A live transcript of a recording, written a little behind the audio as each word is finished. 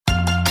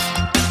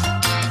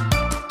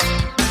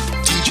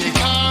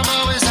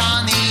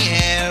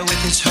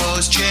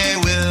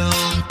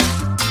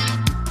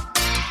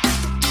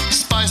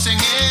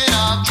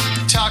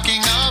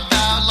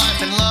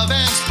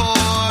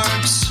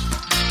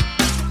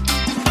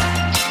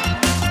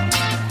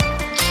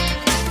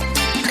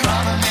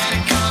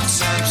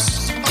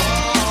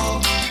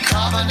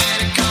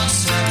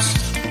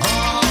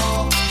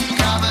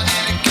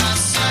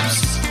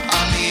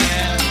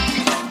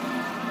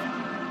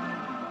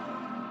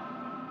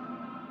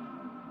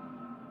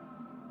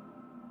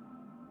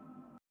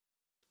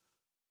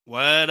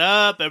What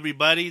up,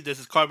 everybody? This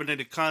is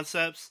Carbonated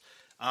Concepts.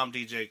 I'm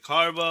DJ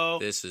Carbo.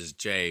 This is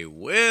Jay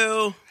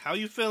Will. How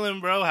you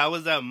feeling, bro? How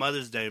was that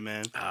Mother's Day,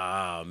 man?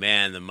 Oh,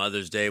 man, the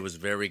Mother's Day was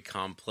very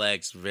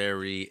complex,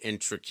 very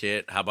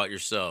intricate. How about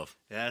yourself?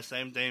 Yeah,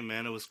 same thing,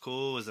 man. It was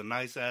cool. It was a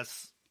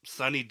nice-ass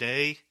sunny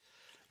day.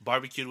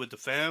 Barbecued with the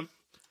fam.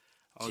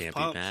 I was Can't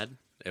pumped. be mad.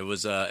 It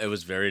was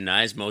very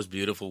nice. Most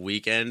beautiful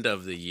weekend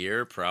of the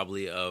year,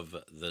 probably of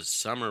the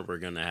summer we're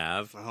going to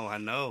have. Oh, I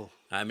know.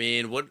 I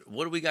mean, what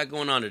do we got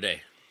going on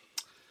today?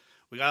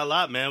 We got a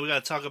lot, man. We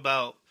got to talk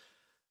about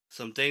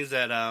some things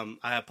that I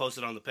have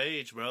posted on the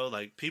page, bro.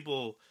 Like,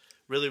 people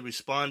really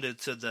responded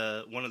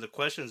to one of the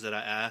questions that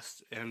I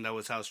asked, and that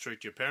was how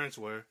strict your parents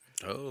were.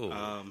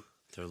 Oh,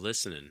 they're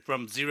listening.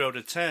 From 0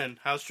 to 10,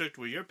 how strict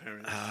were your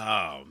parents?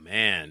 Oh,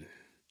 man.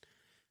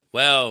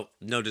 Well,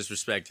 no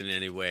disrespect in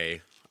any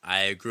way.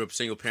 I grew up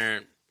single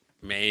parent,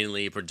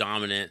 mainly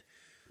predominant.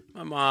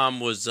 My mom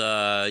was,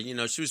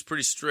 she was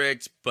pretty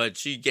strict, but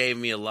she gave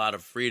me a lot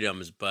of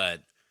freedoms.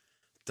 But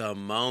the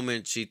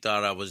moment she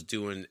thought I was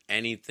doing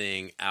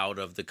anything out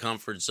of the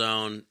comfort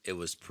zone, it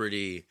was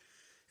pretty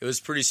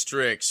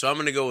strict. So I'm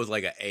going to go with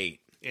like an 8.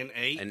 An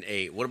 8? An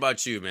 8. What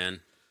about you, man?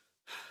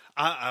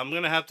 I'm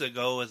going to have to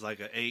go with like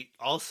an 8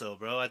 also,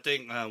 bro. I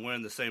think we're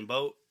in the same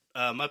boat.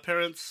 My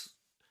parents,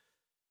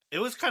 it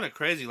was kind of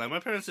crazy. Like, my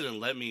parents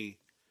didn't let me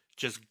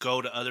just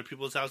go to other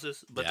people's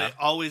houses, but they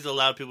always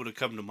allowed people to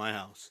come to my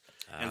house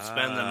and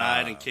spend the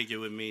night and kick it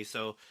with me.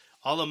 So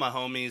all of my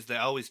homies, they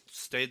always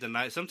stayed the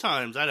night.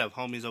 Sometimes I'd have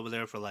homies over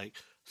there for like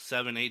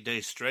 7-8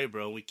 days straight,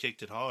 bro. We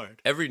kicked it hard.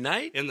 Every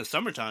night? In the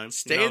summertime.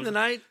 Stayed the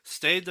night?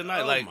 Stayed the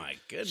night. Oh, like, my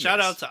goodness. Shout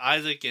out to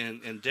Isaac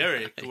and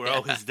Derek, who were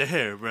always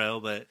there, bro.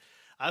 But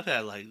I've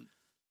had like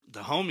the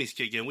homies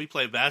kick in. We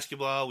played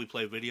basketball. We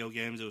played video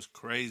games. It was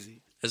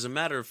crazy. As a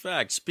matter of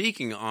fact,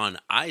 speaking on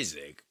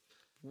Isaac,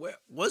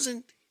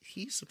 wasn't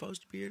he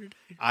supposed to be here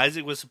today?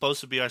 Isaac was supposed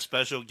to be our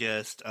special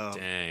guest.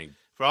 Dang.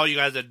 For all you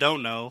guys that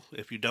don't know,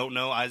 if you don't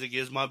know, Isaac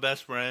is my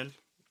best friend.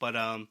 But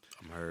I'm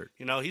hurt.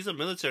 You know, he's a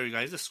military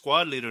guy. He's a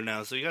squad leader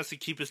now, so he has to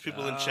keep his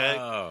people in check.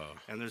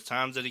 And there's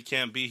times that he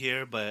can't be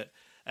here, but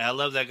I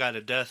love that guy to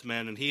death,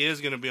 man. And he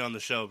is going to be on the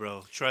show,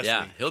 bro. Trust me.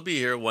 Yeah, he'll be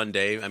here one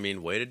day. I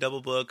mean, way to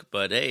double book,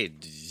 but hey,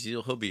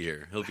 he'll be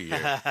here. He'll be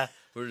here.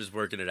 We're just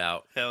working it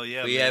out. Hell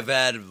yeah, We have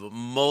had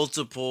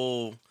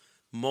multiple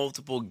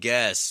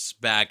guests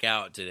back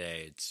out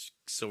today.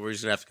 So we're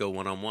just going to have to go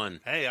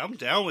one-on-one. Hey, I'm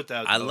down with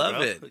that, I though, love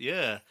bro. it.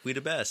 Yeah. We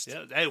the best.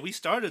 Yeah. Hey, we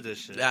started this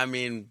shit. I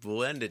mean,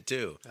 we'll end it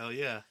too. Hell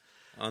yeah.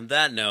 On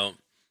that note,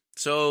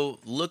 so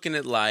looking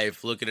at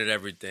life, looking at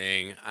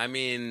everything, I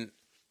mean,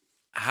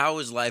 how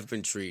has life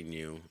been treating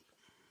you?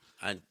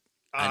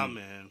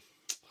 Man.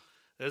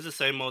 It's the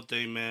same old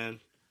thing, man.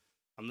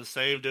 I'm the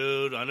same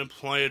dude,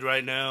 unemployed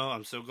right now.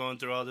 I'm still going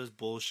through all this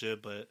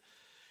bullshit, but,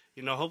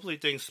 you know, hopefully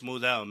things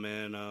smooth out,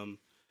 man.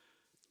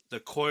 The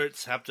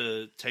courts have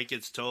to take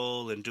its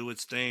toll and do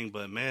its thing,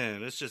 but,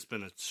 man, it's just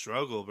been a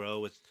struggle,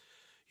 bro, with,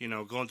 you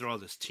know, going through all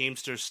this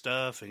Teamster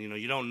stuff, and, you know,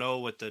 you don't know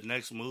what the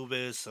next move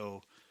is,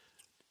 so,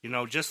 you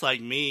know, just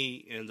like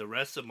me and the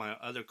rest of my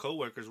other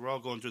coworkers, we're all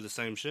going through the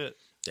same shit.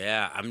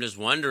 Yeah, I'm just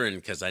wondering,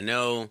 because I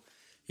know,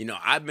 you know,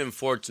 I've been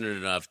fortunate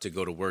enough to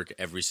go to work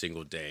every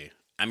single day.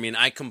 I mean,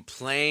 I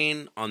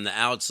complain on the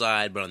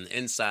outside, but on the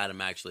inside,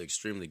 I'm actually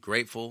extremely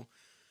grateful.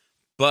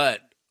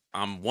 But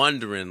I'm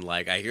wondering,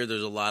 like, I hear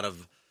there's a lot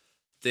of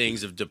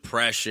things of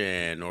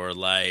depression or,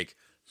 like,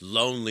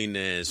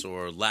 loneliness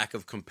or lack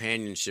of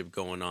companionship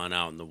going on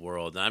out in the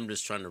world. And I'm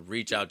just trying to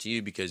reach out to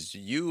you because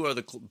you are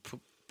the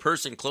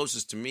person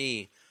closest to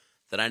me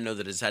that I know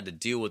that has had to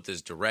deal with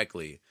this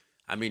directly.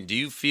 I mean, do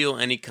you feel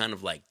any kind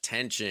of, like,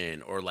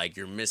 tension or, like,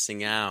 you're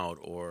missing out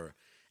or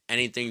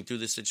anything through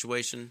this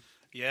situation?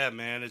 Yeah,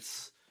 man,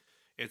 it's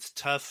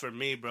tough for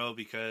me, bro,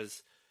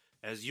 because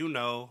as you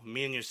know,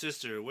 me and your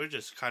sister, we're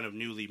just kind of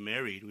newly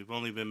married. We've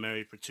only been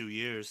married for 2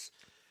 years.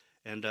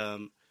 And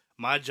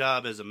my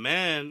job as a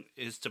man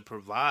is to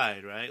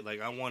provide, right?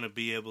 Like, I want to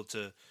be able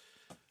to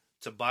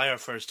buy our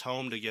first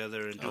home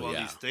together and do all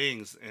these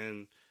things.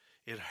 And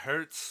it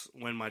hurts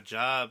when my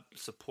job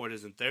support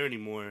isn't there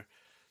anymore.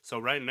 So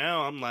right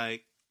now, I'm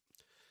like,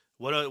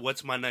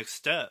 what's my next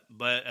step?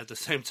 But at the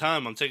same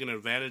time, I'm taking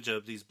advantage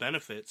of these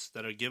benefits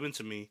that are given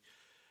to me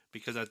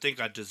because I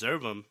think I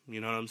deserve them.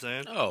 You know what I'm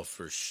saying? Oh,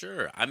 for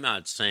sure. I'm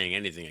not saying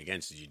anything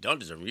against you. You don't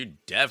deserve them. You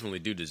definitely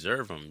do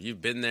deserve them.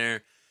 You've been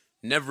there,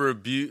 never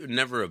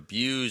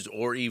abused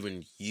or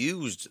even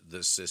used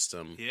the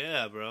system.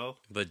 Yeah, bro.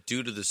 But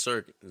due to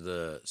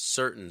the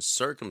certain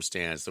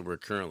circumstance that we're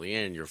currently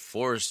in, you're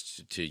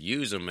forced to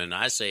use them. And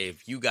I say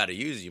if you got to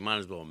use it, you might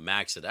as well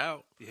max it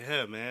out.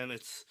 Yeah, man.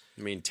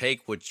 I mean,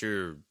 take what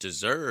you're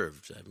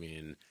deserved. I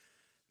mean,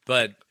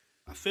 but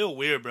I feel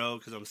weird, bro,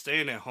 because I'm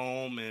staying at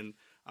home and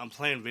I'm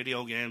playing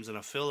video games, and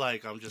I feel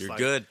like I'm just you're like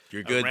good.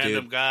 You're good, a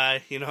random dude.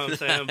 guy. You know what I'm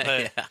saying?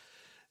 But Yeah.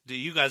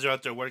 you guys are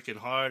out there working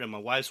hard, and my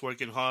wife's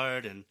working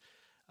hard, and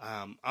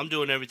I'm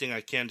doing everything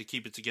I can to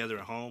keep it together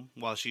at home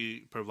while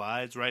she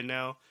provides right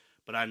now.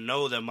 But I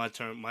know that my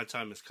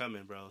time is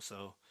coming, bro.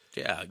 So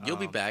Yeah, you'll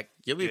be back.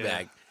 You'll be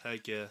back.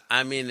 Heck yeah.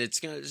 I mean, it's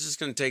just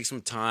gonna take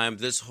some time.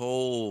 This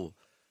whole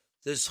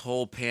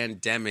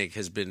pandemic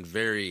has been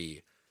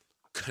very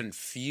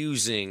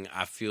confusing,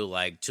 I feel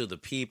like, to the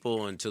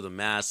people and to the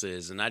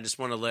masses. And I just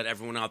want to let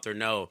everyone out there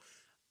know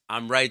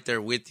I'm right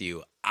there with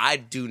you. I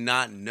do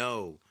not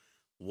know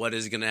what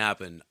is going to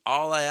happen.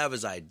 All I have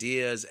is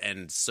ideas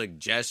and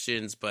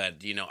suggestions,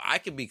 but, I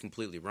could be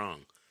completely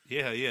wrong.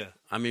 Yeah.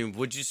 I mean,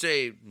 would you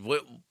say,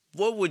 what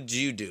would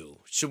you do?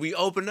 Should we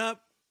open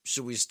up?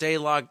 Should we stay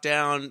locked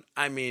down?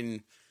 I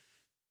mean,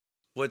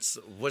 what's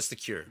the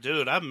cure?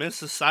 Dude, I miss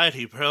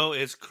society, bro.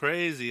 It's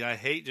crazy. I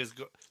hate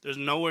there's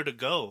nowhere to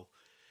go.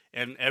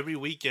 And every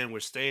weekend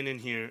we're staying in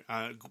here.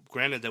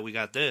 Granted that we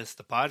got the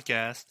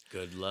podcast.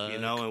 Good luck.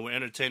 And we're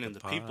entertaining the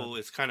people.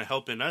 It's kind of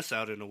helping us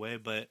out in a way.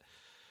 But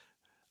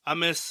I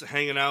miss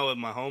hanging out with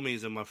my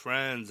homies and my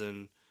friends.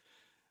 And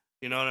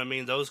you know what I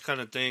mean? Those kind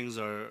of things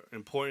are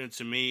important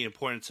to me,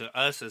 important to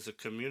us as a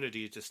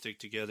community to stick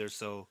together.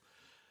 So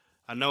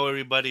I know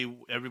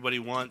everybody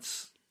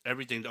wants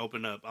everything to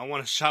open up. I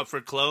want to shop for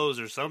clothes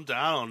or something.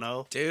 I don't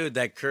know. Dude,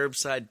 that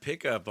curbside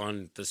pickup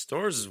on the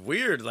stores is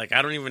weird. Like,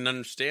 I don't even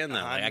understand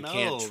that. Like, I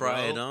can't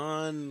try it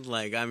on.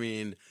 Like, I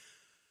mean,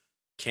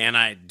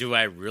 do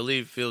I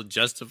really feel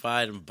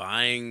justified in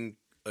buying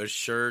a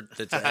shirt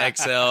that's an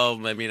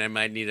XL? I mean, I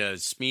might need a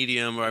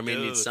medium or I may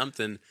need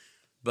something.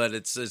 But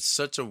it's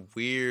such a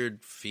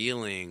weird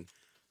feeling.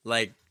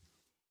 Like,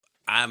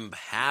 I'm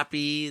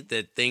happy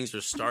that things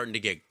are starting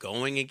to get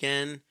going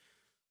again.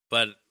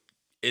 But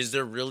is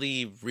there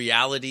really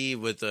reality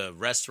with a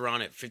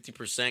restaurant at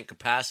 50%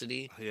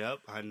 capacity? Yep,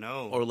 I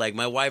know. Or like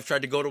my wife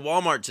tried to go to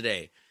Walmart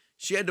today.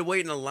 She had to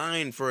wait in a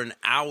line for an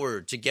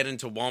hour to get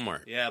into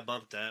Walmart. Yeah,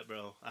 bump that,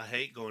 bro. I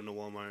hate going to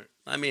Walmart.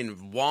 I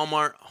mean,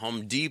 Walmart,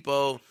 Home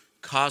Depot,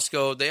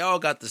 Costco, they all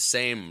got the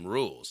same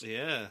rules.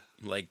 Yeah.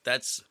 Like,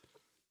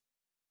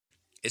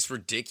 it's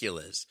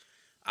ridiculous.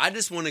 I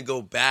just want to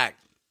go back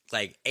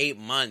like 8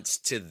 months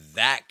to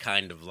that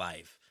kind of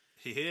life.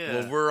 Yeah.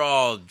 Well, we're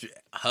all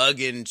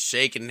hugging,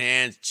 shaking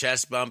hands,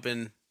 chest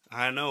bumping.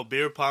 I know,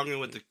 beer ponging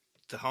with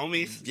the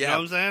homies. Yeah. You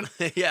know what I'm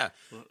saying? Yeah.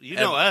 Well, you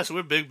know us,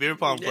 we're big beer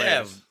pong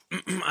players.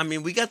 I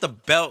mean, we got the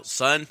belt,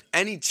 son.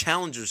 Any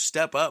challengers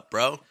step up,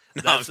 bro.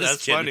 No,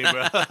 that's funny,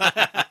 bro.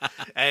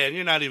 Hey, and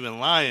you're not even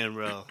lying,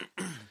 bro.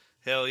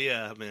 Hell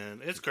yeah,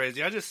 man. It's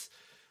crazy.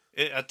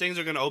 Things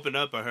are going to open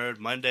up. I heard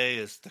Monday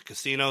is the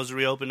casinos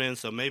reopening,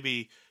 so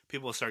maybe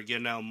people will start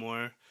getting out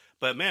more.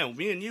 But man,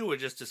 me and you were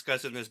just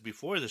discussing this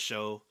before the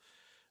show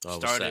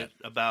started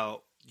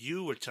about.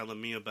 You were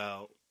telling me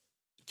about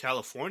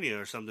California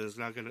or something.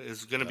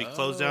 It's gonna be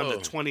closed down to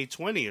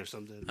 2020 or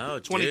something. Oh,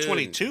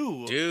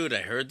 2022. Dude,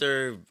 I heard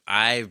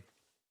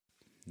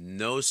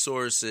no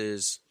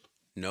sources,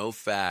 no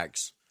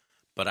facts,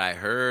 but I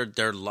heard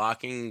they're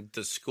locking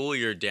the school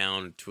year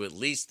down to at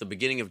least the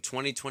beginning of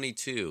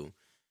 2022,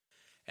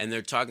 and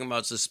they're talking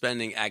about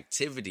suspending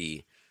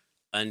activity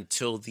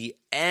until the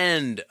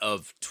end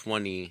of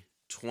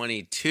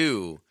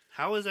 2022.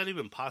 How is that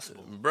even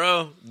possible?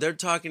 Bro, they're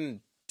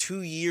talking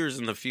 2 years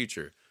in the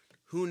future.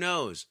 Who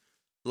knows?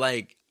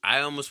 Like,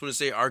 I almost want to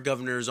say our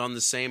governor is on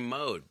the same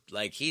mode.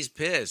 Like, he's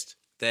pissed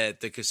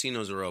that the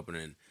casinos are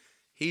opening.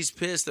 He's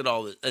pissed at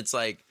all. It's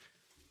like,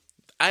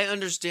 I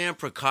understand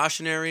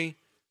precautionary,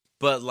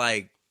 but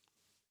like,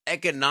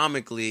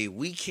 economically,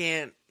 we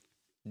can't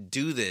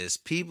do this.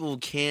 People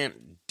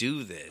can't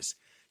do this.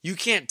 You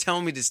can't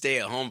tell me to stay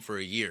at home for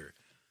a year.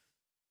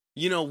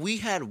 We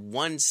had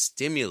one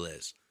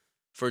stimulus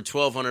for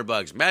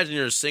 $1,200. Imagine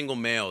you're a single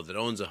male that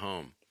owns a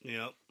home.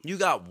 Yep. You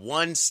got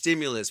one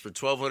stimulus for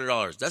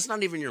 $1,200. That's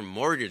not even your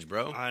mortgage,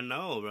 bro. I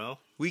know, bro.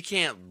 We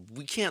can't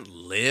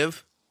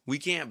live. We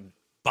can't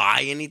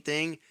buy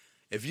anything.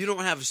 If you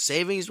don't have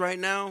savings right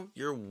now,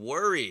 you're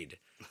worried.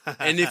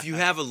 And if you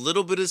have a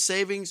little bit of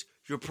savings,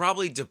 you're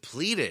probably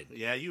depleted.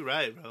 Yeah, you're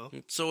right, bro.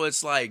 So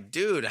it's like,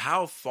 dude,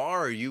 how far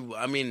are you?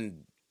 I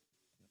mean,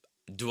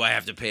 do I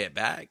have to pay it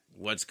back?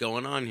 What's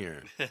going on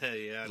here?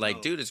 Yeah,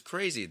 like, dude, it's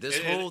crazy. This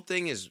whole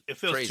thing is it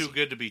feels crazy. too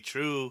good to be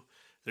true.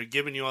 They're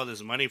giving you all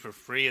this money for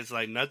free. It's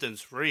like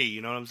nothing's free.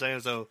 You know what I'm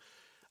saying? So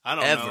I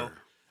don't know.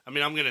 I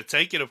mean, I'm gonna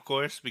take it, of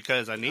course,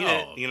 because I need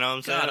it. You know what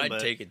I'm saying? I'd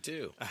take it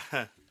too.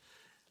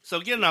 So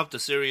getting off the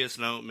serious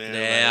note, man.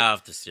 Yeah,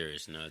 off the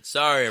serious note.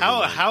 Sorry,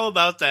 everyone. How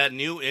about that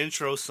new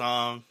intro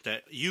song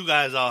that you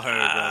guys all heard,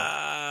 bro?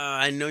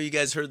 I know you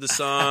guys heard the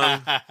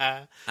song.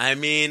 I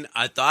mean,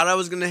 I thought I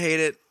was gonna hate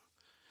it.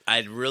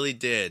 I really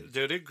did.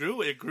 Dude, it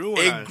grew It grew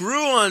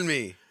on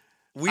me.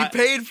 We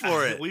paid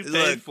for it. We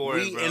paid for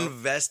it, We bro.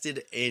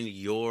 invested in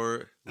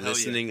your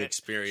listening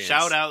experience.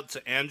 Shout out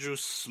to Andrew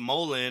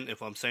Smolin,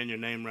 if I'm saying your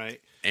name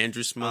right.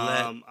 Andrew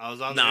Smollett. I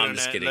was on the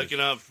internet looking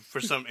up for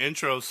some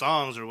intro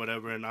songs or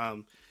whatever,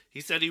 and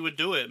he said he would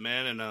do it,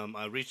 man. And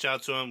I reached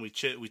out to him.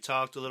 We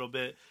talked a little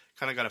bit,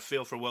 kind of got a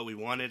feel for what we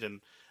wanted,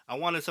 and I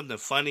wanted something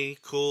funny,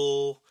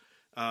 cool,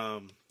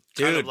 kind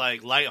of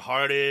like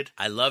lighthearted.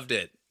 I loved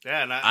it.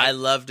 Yeah, and I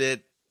loved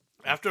it.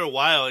 After a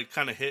while, it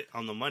kind of hit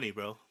on the money,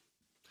 bro.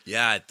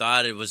 Yeah, I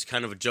thought it was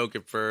kind of a joke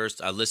at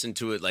first. I listened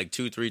to it like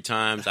 2-3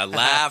 times. I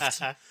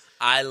laughed.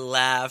 I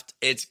laughed.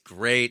 It's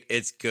great.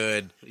 It's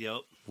good.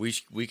 Yep.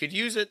 We could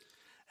use it.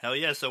 Hell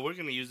yeah, so we're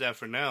going to use that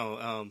for now.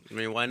 I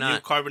mean, why New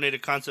not?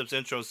 Carbonated Concepts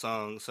intro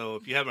song. So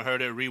if you haven't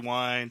heard it,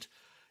 rewind,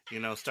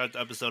 start the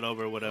episode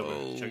over or whatever.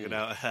 Oh. Check it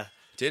out.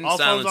 Didn't All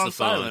silence phones on the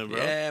phone. silent,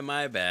 bro. Yeah,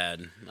 my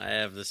bad. I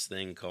have this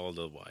thing called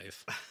a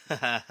wife.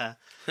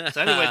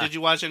 So anyway, did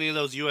you watch any of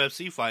those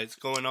UFC fights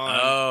going on?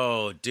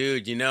 Oh,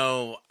 dude,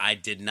 I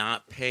did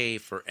not pay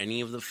for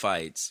any of the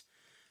fights.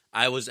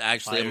 I was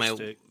actually Fire on my...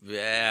 stick.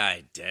 Yeah,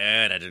 I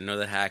did. I didn't know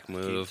the hack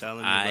move.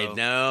 telling you, I bro.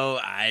 know.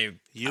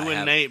 You I and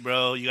have, Nate,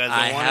 bro. You guys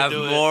I don't want have to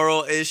do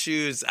moral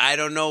issues. I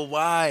don't know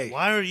why.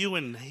 Why are you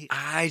and Nate?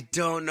 I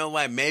don't know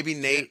why. Maybe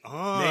Get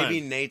on.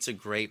 Nate's a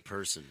great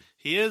person.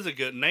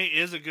 Nate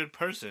is a good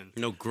person.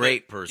 No,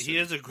 great person. He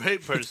is a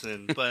great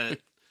person, but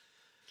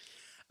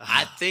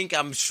I think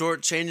I'm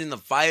shortchanging the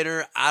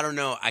fighter. I don't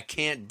know. I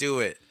can't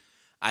do it.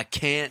 I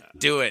can't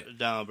do it.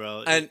 no,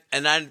 bro. And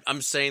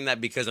I'm saying that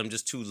because I'm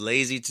just too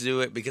lazy to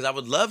do it, because I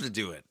would love to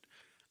do it.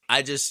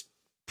 I just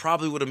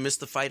probably would have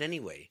missed the fight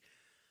anyway.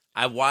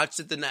 I watched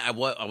it the night.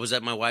 I was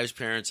at my wife's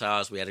parents'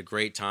 house. We had a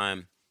great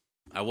time.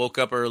 I woke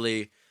up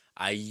early.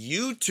 I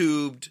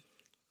YouTubed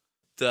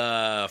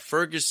the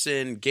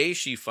Ferguson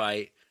Gaethje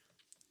fight,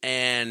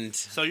 and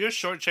So you're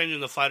shortchanging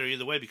the fighter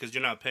either way because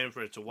you're not paying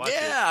for it to watch it.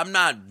 yeah, I'm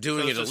not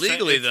doing So it it's the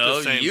illegally it's the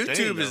though. same YouTube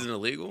thing, though. isn't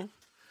illegal,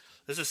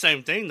 It's the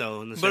same thing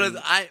though. but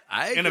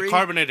I in agree. a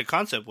carbonated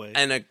concept way.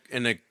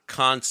 in a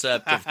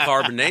concept of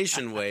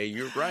carbonation way.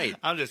 You're right.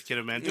 I'm just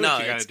kidding, man. Do No, what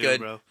you gotta it's do, good.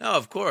 bro. No,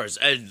 of course.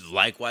 And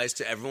likewise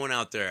to everyone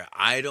out there,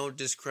 I don't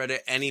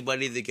discredit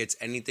anybody that gets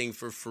anything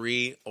for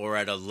free or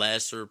at a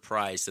lesser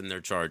price than they're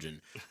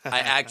charging. I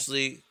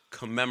actually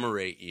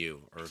commemorate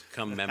you, or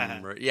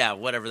commemorate. Yeah,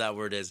 whatever that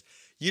word is.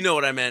 You know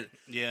what I meant.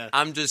 Yeah.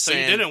 I'm just So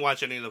saying. you didn't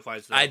watch any of the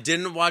fights, though? I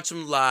didn't watch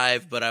them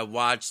live, but I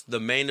watched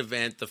the main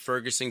event, the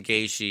Ferguson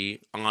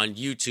Gaethje, on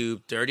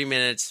YouTube. 30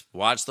 minutes.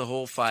 Watched the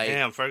whole fight.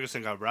 Damn,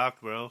 Ferguson got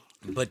rocked, bro.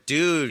 But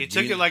dude, He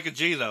took it like a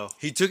G, though.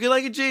 he took it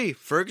like a G.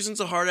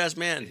 Ferguson's a hard ass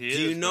man. He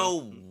Do you is,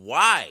 know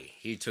why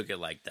he took it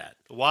like that?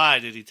 Why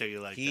did he take it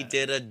like He that?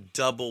 did a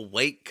double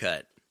weight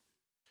cut.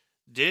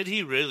 Did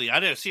he really? I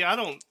didn't see. I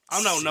don't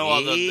know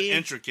all the See?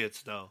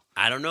 intricates though.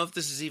 I don't know if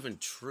this is even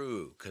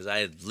true because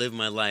I live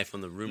my life on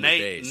the rumor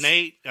base.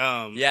 Nate,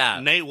 Yeah.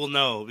 Nate will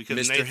know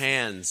because Mr. Nate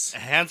Hands,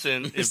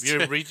 Hansen. If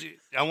you're reaching,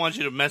 I want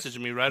you to message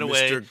me right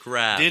away. Mr.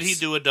 Grabs. Did he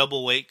do a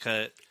double weight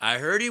cut? I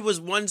heard he was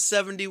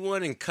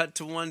 171 and cut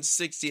to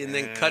 160 and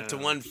then cut to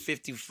Damn.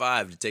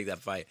 155 to take that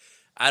fight.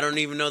 I don't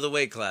even know the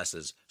weight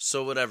classes,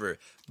 so whatever.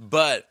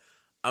 But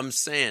I'm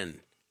saying,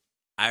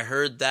 I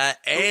heard that,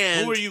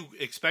 and Who were you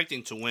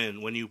expecting to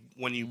win when you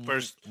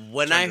first?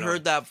 when turned I it on?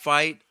 heard that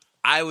fight,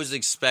 I was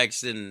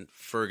expecting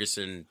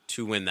Ferguson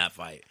to win that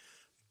fight.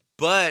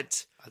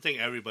 But I think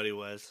everybody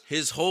was.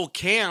 his whole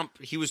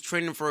camp, he was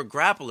training for a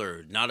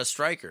grappler, not a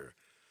striker.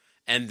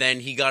 And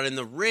then he got in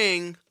the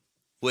ring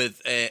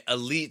with an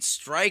elite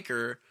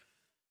striker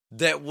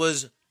that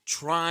was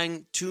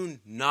trying to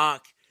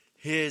knock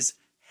his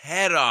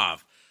head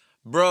off.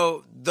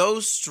 Bro,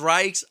 those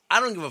strikes, I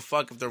don't give a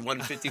fuck if they're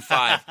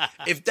 155.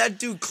 If that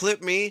dude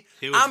clipped me,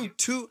 He was-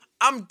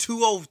 I'm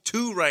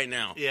 202 right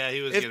now. Yeah, he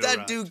was. If getting that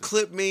rocked. dude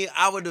clipped me,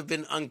 I would have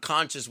been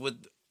unconscious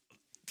with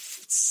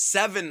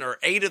 7 or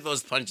 8 of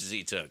those punches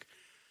he took.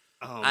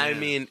 Oh, I man.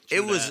 mean,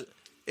 True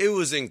it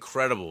was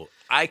incredible.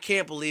 I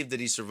can't believe that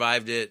he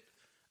survived it.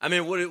 I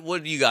mean,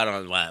 what do you got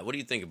on that? What do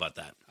you think about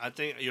that? I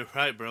think you're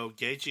right, bro.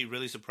 Gaethje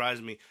really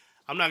surprised me.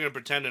 I'm not gonna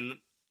pretend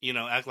to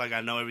act like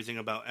I know everything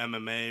about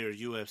MMA or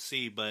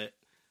UFC, but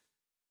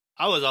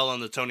I was all on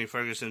the Tony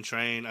Ferguson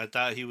train. I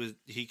thought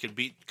he could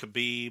beat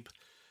Khabib.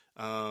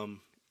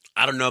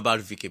 I don't know about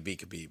if he could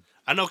beat Khabib.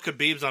 I know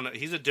Khabib's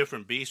he's a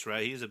different beast,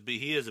 right? He is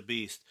a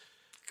beast.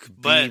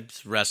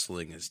 Khabib's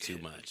wrestling is too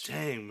much.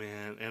 Dang,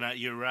 man, and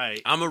you're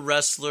right. I'm a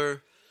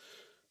wrestler,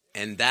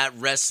 and that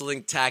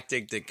wrestling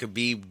tactic that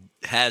Khabib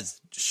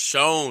has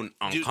shown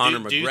on Conor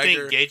McGregor. Do you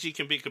think Gaethje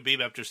can beat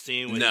Khabib after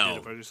seeing what he did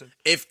to Ferguson?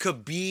 If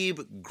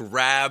Khabib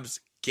grabs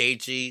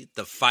Gaethje,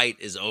 the fight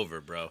is over,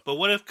 bro. But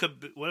what if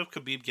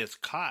Khabib gets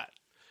caught?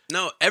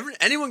 No,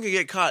 anyone can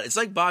get caught. It's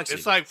like boxing.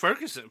 It's like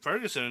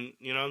Ferguson,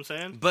 you know what I'm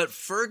saying? But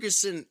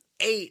Ferguson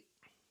ate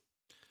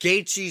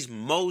Gaethje's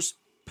most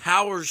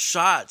power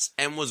shots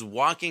and was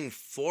walking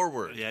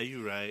forward. Yeah,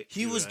 you're right.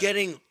 He You're was right.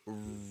 getting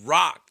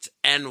rocked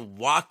and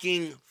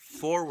walking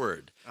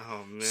forward.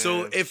 Oh man.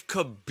 So if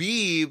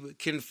Khabib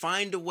can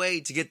find a way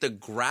to get the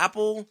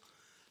grapple,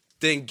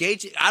 then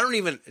Gaethje.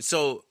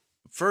 So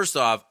first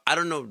off, I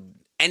don't know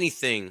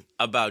anything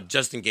about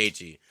Justin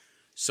Gaethje,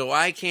 so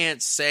I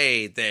can't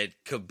say that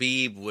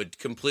Khabib would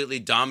completely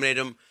dominate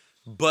him.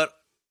 But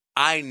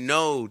I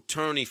know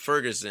Tony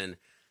Ferguson,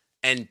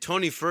 and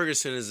Tony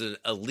Ferguson is an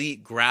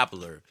elite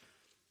grappler.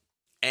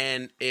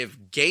 And if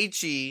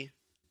Gaethje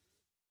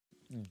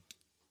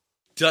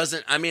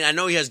doesn't, I mean, I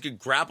know he has good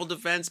grapple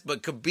defense,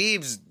 but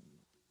Khabib's,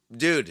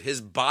 dude,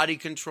 his body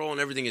control and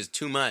everything is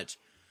too much.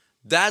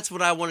 That's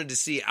what I wanted to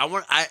see.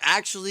 I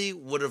actually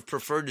would have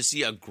preferred to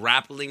see a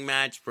grappling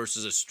match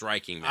versus a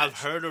striking match. I've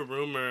heard a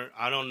rumor.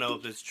 I don't know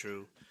if it's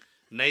true.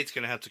 Nate's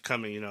gonna have to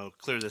come and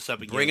clear this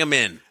up again. Bring him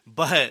in.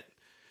 But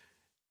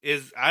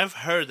I've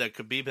heard that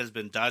Khabib has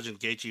been dodging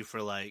Gaethje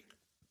for like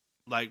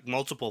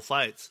multiple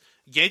fights.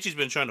 Gaethje's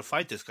been trying to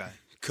fight this guy.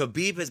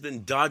 Khabib has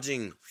been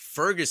dodging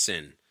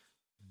Ferguson.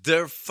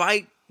 Their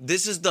fight.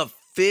 This is the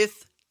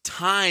 5th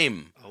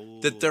time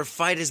that their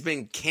fight has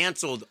been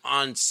canceled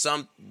on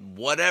some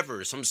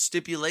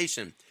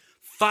stipulation.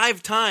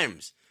 5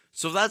 times.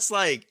 So that's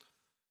like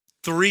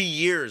 3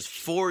 years,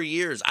 4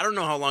 years. I don't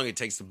know how long it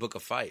takes to book a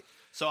fight.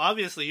 So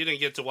obviously you didn't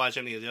get to watch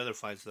any of the other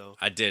fights though.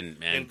 I didn't,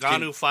 man. In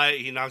Ngannou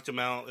fight, he knocked him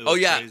out. It was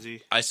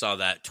crazy. I saw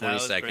that. 20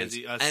 was seconds.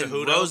 crazy. And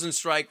Cejudo?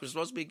 Rosenstrike was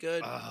supposed to be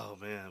good. Oh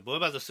man, what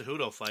about the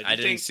Cejudo fight? I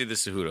didn't see the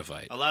Cejudo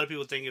fight. A lot of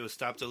people think it was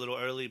stopped a little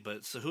early,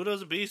 but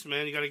Cejudo's a beast,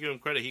 man. You got to give him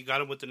credit. He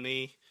got him with the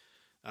knee,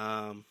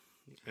 and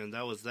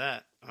that was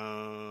that.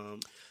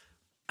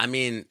 I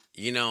mean,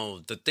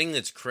 the thing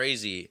that's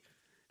crazy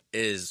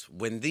is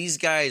when these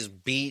guys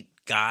beat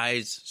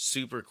guys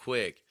super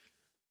quick,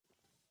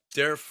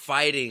 they're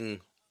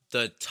fighting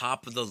the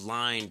top of the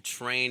line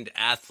trained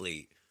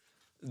athlete.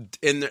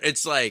 And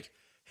it's like,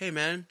 hey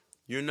man,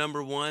 you're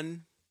number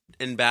 1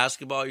 in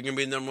basketball. You're going to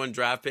be the number 1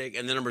 draft pick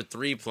and the number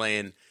 3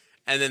 playing.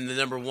 And then the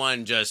number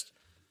 1 just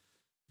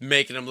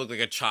making them look like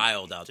a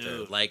child out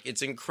there. Like,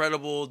 it's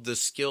incredible the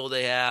skill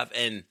they have.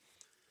 And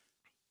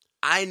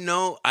I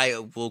know I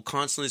will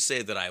constantly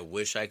say that I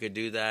wish I could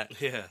do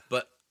that. Yeah.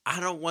 But I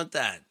don't want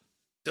that.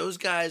 Those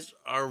guys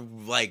are,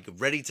 like,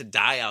 ready to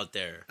die out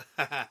there.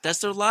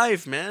 That's their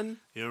life, man.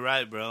 You're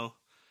right, bro.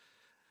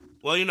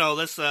 Well,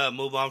 let's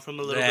move on from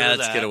a little bit of that.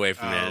 Let's get away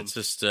from that. It's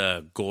just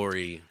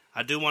gory.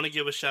 I do want to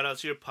give a shout-out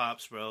to your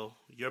pops, bro.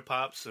 Your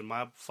pops and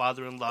my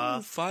father-in-law.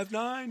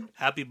 5'9".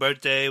 Happy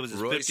birthday. It was his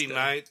Royster.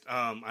 59th.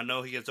 I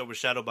know he gets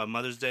overshadowed by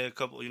Mother's Day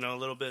a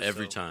little bit.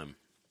 Every time.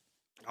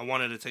 I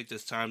wanted to take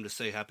this time to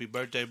say happy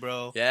birthday,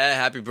 bro. Yeah,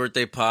 happy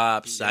birthday,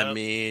 Pops. Yep. I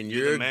mean,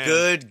 you're a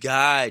good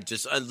guy.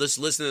 Just let's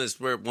listen to this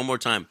word one more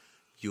time.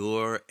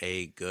 You're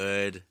a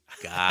good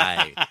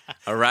guy.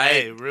 All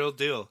right? Hey, real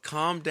deal.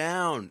 Calm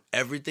down.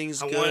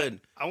 Everything's good.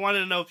 I wanted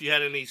to know if you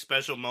had any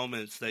special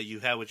moments that you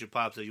had with your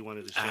pops that you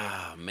wanted to share.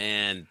 Ah,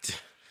 man.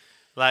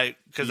 Like,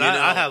 because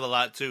I have a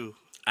lot, too.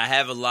 I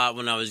have a lot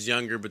when I was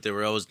younger, but they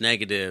were always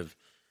negative.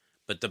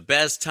 But the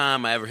best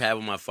time I ever had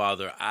with my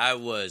father, I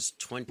was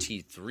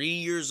 23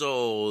 years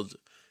old.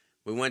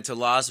 We went to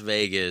Las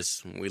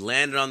Vegas. We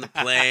landed on the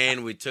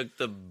plane. We took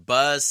the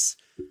bus.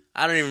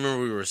 I don't even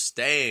remember where we were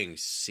staying.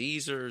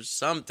 Caesars,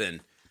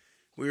 something.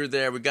 We were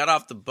there. We got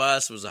off the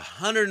bus. It was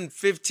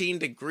 115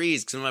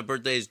 degrees because my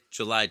birthday is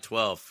July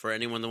 12th. For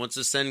anyone that wants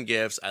to send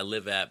gifts, I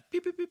live at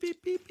beep, beep, beep,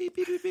 beep, beep, beep,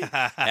 beep, beep.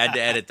 I had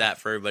to edit that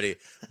for everybody.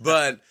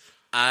 But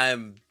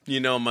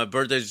my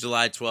birthday's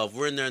July 12th.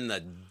 We're in there in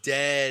the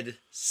dead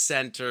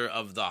center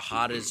of the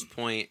hottest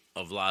point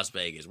of Las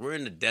Vegas. We're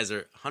in the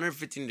desert,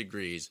 115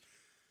 degrees.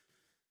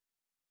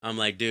 I'm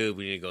like, dude,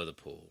 we need to go to the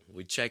pool.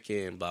 We check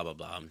in, blah, blah,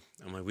 blah.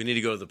 I'm like, we need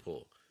to go to the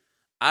pool.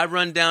 I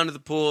run down to the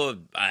pool.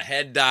 I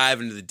head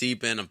dive into the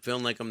deep end. I'm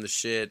feeling like I'm the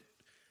shit.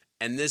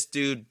 And this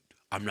dude,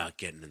 I'm not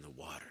getting in the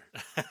water.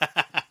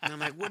 And I'm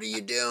like, what are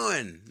you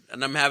doing?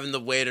 And I'm having the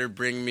waiter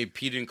bring me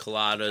pina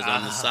coladas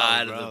on the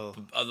side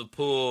of the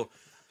pool.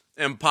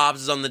 And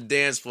Pops is on the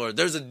dance floor.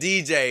 There's a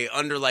DJ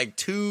under like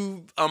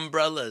 2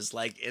 umbrellas,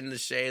 like in the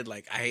shade.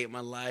 Like, I hate my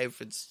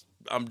life.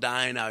 I'm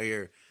dying out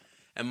here.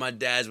 And my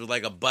dad's with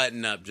like a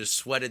button up, just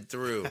sweated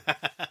through.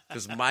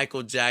 Because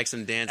Michael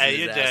Jackson dancing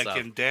his ass off. Hey, your dad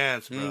can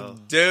dance, bro.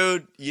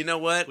 Dude, you know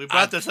what? We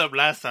brought this up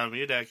last time.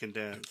 Your dad can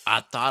dance.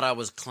 I thought I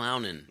was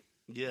clowning.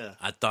 Yeah.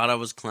 I thought I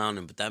was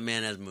clowning, but that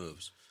man has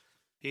moves.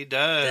 He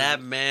does.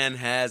 That man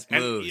has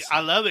moves. I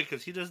love it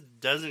because he just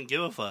doesn't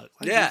give a fuck.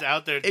 Like, yeah, he's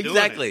out there doing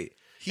exactly. it.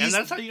 And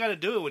that's how you got to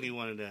do it when you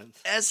want to dance.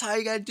 That's how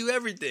you got to do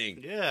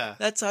everything. Yeah.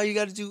 That's how you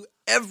got to do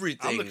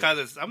everything. I'm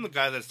the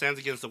guy that stands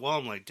against the wall.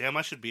 I'm like, damn,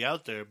 I should be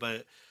out there,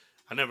 but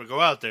I never go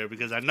out there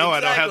because I know I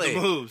don't have the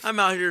moves. I'm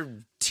out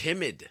here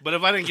timid. But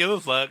if I didn't give a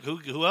fuck,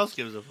 who else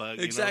gives a fuck?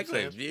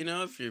 Exactly. You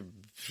know, if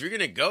you're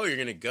gonna go, you're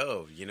gonna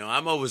go. You know,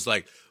 I'm always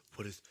like,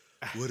 what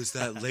is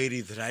that lady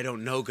that I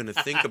don't know gonna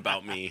think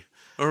about me?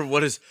 Or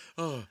what is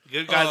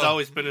good guys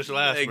always finish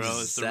last,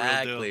 bro. It's the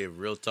real deal.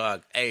 Real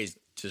talk. Hey,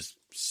 just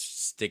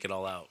stick it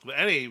all out. But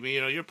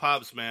your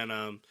pops,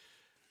 man.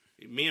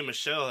 Me and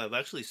Michelle have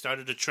actually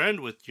started a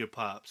trend with your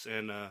pops,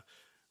 and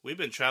we've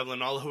been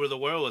traveling all over the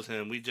world with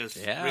him. We just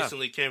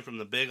recently came from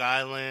the Big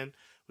Island.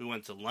 We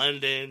went to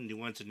London. You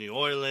went to New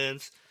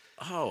Orleans.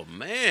 Oh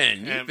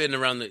man, you've been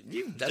around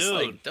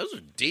those are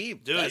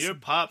deep, dude. Your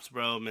pops,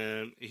 bro,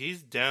 man.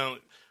 He's down.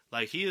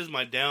 Like, he is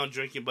my down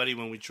drinking buddy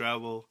when we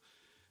travel.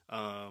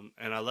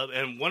 And I love.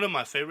 And one of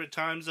my favorite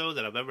times though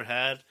that I've ever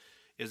had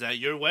is at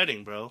your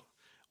wedding, bro.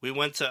 We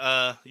went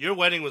to your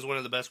wedding was one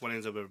of the best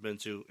weddings I've ever been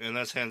to, and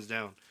that's hands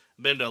down.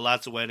 I've been to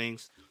lots of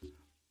weddings,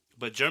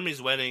 but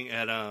Jeremy's wedding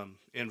at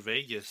in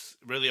Vegas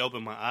really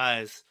opened my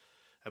eyes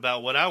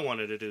about what I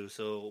wanted to do.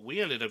 So we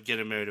ended up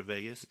getting married in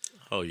Vegas.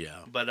 Oh yeah.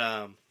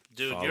 But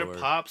Dude, follower. your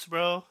pops,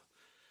 bro.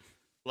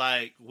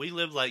 Like, we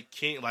live like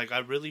king. Like, I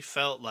really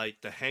felt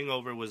like The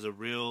Hangover was a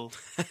real...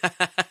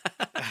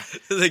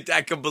 Like,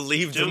 I could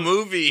believe Dude, the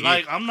movie.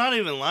 Like, I'm not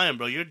even lying,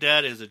 bro. Your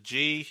dad is a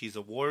G. He's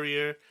a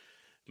warrior.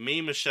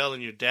 Me, Michelle,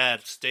 and your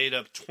dad stayed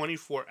up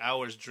 24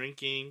 hours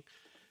drinking,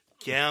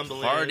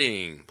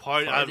 gambling.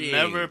 Partying. I've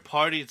never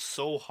partied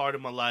so hard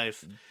in my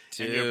life.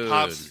 Dude. And your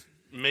pops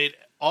made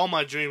all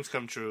my dreams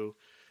come true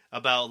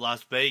about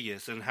Las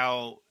Vegas and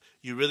how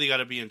you really got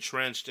to be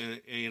entrenched in,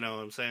 you know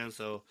what I'm saying?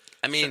 So,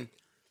 I mean,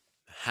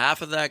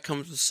 half of that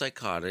comes with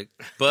psychotic.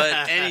 But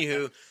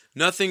anywho,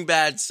 nothing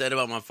bad said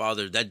about my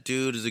father. That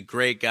dude is a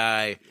great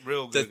guy.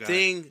 Real good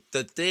guy.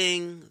 The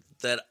thing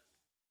that,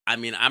 I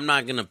mean, I'm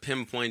not going to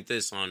pinpoint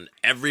this on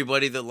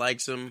everybody that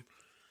likes him,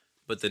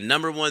 but the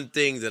number one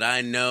thing that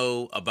I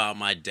know about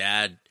my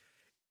dad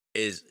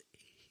is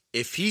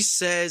if he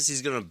says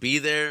he's going to be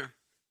there,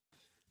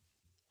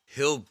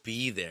 he'll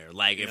be there.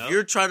 Like, if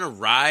you're trying to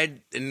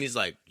ride and he's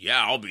like,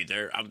 yeah, I'll be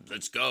there.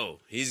 Let's go.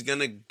 He's going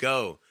to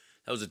go.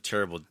 That was a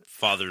terrible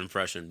father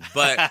impression.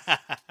 But,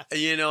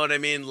 you know what I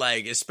mean?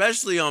 Like,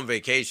 especially on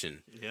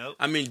vacation. Yep.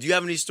 I mean, do you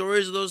have any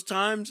stories of those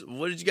times?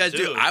 What did you guys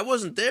do? I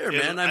wasn't there,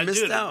 man. I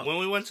missed out. When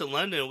we went to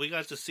London, we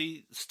got to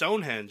see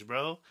Stonehenge,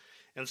 bro.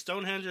 And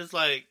Stonehenge is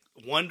like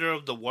wonder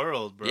of the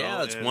world, bro.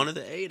 Yeah, it's one of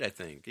the 8, I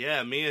think.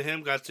 Yeah, me and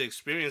him got to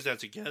experience that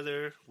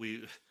together.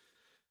 We,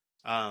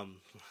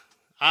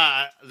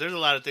 there's a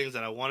lot of things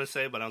that I want to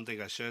say, but I don't think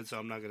I should, so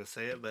I'm not going to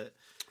say it, but...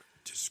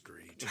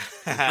 Discreet.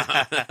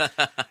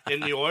 In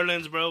New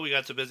Orleans, bro, we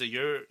got to visit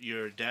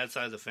your dad's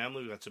side of the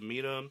family. We got to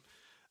meet him.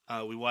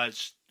 We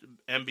watched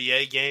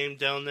NBA game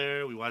down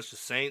there. We watched the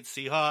Saints,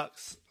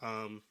 Seahawks.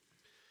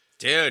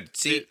 Dude,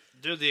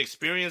 the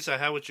experience I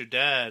had with your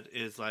dad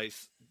is like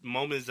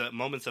moments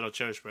that I'll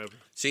cherish forever.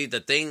 See,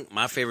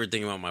 my favorite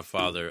thing about my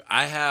father,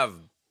 I have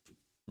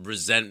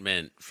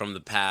resentment from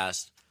the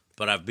past,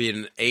 but I've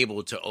been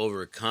able to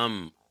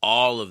overcome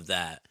all of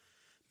that.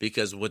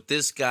 Because what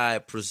this guy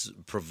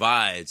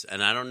provides,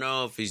 and I don't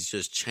know if he's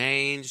just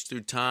changed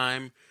through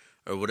time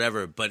or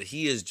whatever, but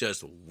he is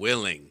just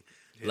willing.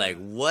 Yeah. Like,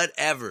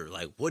 whatever.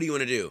 Like, what do you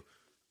want to do?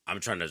 I'm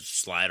trying to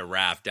slide a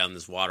raft down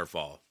this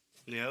waterfall.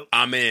 Yep.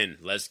 I'm in.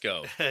 Let's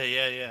go.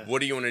 Yeah. What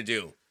do you want to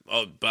do?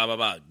 Oh, blah, blah,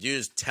 blah. You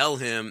just tell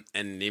him,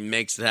 and he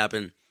makes it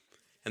happen.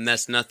 And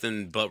that's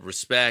nothing but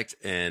respect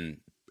and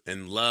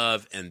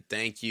love, and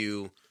thank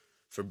you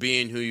for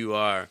being who you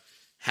are.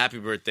 Happy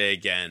birthday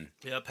again.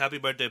 Yep, happy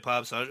birthday,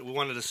 Pops. We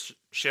wanted to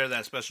share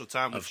that special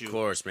time with you. Of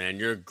course, man.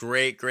 You're a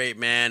great, great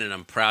man, and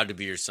I'm proud to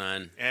be your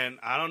son. And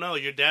I don't know,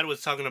 your dad was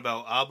talking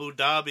about Abu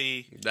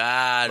Dhabi.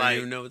 I don't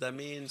even know what that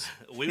means.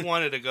 We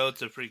wanted to go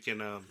to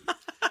freaking...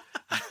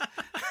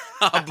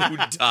 Abu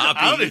Dhabi.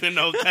 I don't even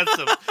know if that's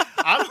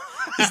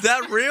Is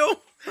that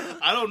real?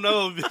 I don't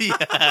know.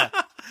 Yeah.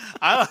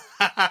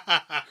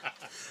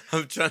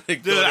 I'm trying to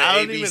go to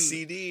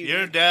ABCD.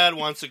 Your dad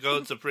wants to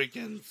go to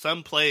freaking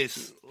some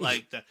place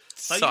like that.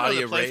 Like,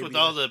 Saudi the place Arabia. with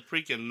all the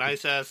freaking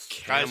nice-ass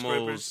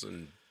skyscrapers.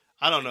 And...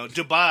 I don't know.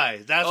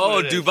 Dubai. That's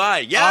what it is.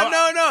 Dubai. Yeah, no.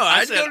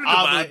 I I'd said go to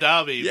Dubai.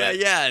 Abu Dhabi.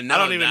 Yeah. No, I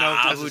don't even know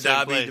if that's Abu the same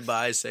Dhabi, place.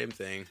 Dubai, same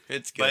thing.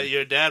 It's good. But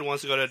your dad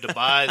wants to go to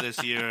Dubai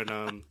this year,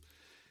 and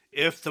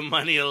if the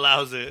money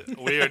allows it,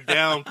 we are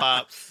down,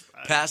 Pops.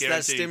 Pass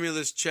that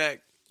stimulus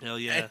check. Hell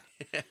yeah.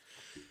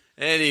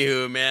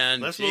 Anywho, man.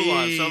 Let's move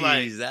on. So,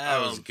 like, that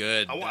was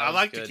good. I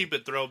like to keep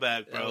it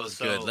throwback, bro. That was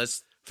good.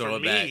 Let's throw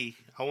it back. For me,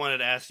 I wanted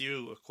to ask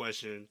you a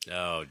question.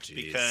 Oh, geez.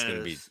 Because it's going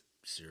to be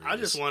serious. I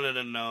just wanted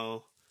to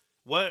know,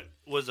 what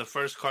was the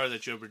first car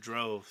that you ever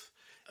drove?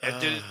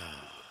 And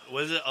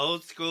was it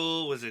old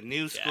school? Was it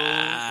new school?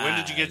 God. When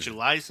did you get your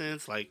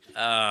license? Like,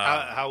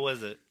 how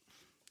was it?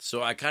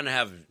 So I kind of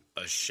have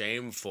a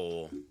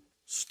shameful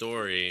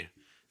story.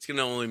 It's going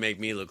to only make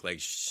me look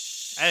like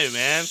hey,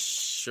 man.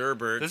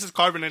 Sherbert. This is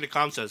carbonated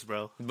concepts,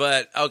 bro.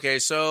 But, okay,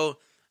 so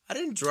I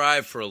didn't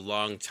drive for a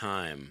long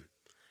time.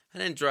 I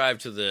didn't drive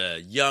to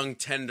the young,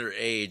 tender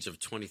age of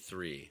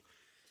 23.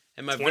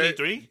 And my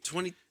 23?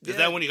 20. Is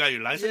that when you got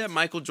your license? Yeah,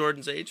 Michael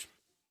Jordan's age.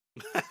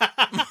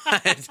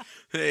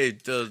 Hey,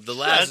 the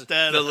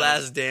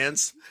last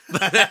dance.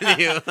 But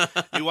anyway,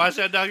 you watched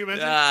that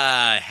documentary?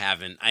 I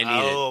haven't. I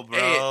need it. Oh,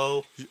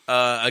 bro.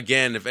 Hey,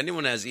 again, if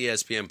anyone has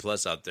ESPN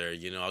Plus out there,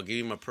 I'll give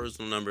you my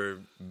personal number.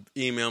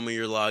 Email me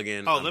your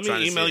login. Oh, let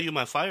me email you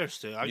my Fire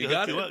Stick. I can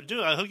hook you up. Dude,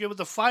 I hook you up with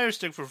the Fire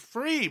Stick for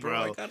free, bro.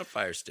 I got a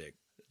Fire Stick.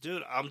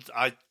 Dude,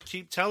 I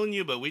keep telling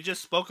you, but we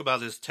just spoke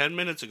about this 10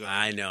 minutes ago.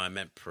 I know, I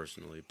meant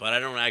personally, but I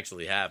don't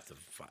actually have the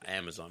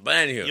Amazon. But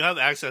anywho. You have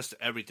access to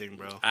everything,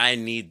 bro. I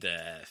need the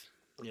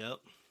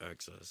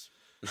access.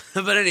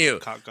 But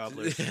anywho. Cock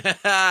gobbler.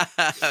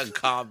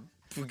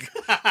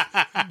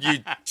 You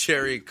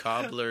cherry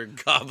gobbler.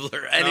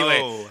 Anyway.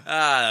 No.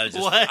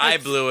 I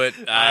blew it.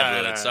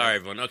 Right. Sorry,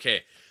 everyone.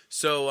 Okay.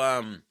 So,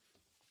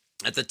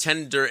 at the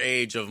tender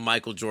age of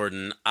Michael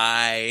Jordan,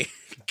 I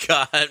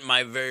got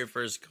my very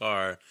first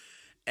car,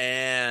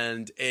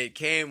 and it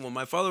came when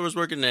my father was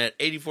working at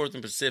 84th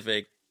and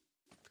Pacific,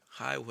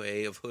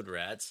 highway of hood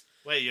rats.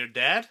 Wait, your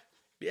dad?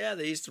 Yeah,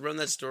 they used to run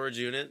that storage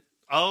unit.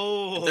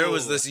 Oh, There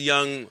was this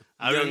young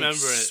remember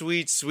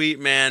it. sweet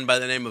man by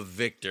the name of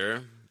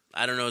Victor.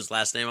 I don't know his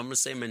last name. I'm gonna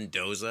say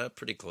Mendoza,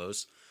 pretty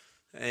close.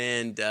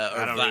 And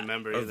I don't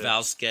remember or either.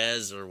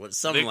 Vasquez or what,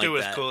 something Victor like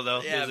was that. cool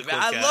though. Yeah, He was a cool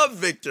I cat. love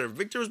Victor.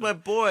 Victor was my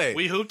boy.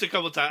 We hooped a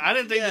couple times. I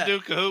didn't think the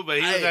dude could hoop, but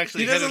he was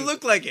actually. He doesn't hitting-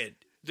 look like it.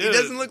 Dude, he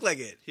doesn't look like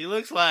it. He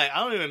looks like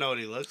I don't even know what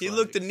he looks He like.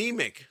 looked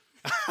anemic,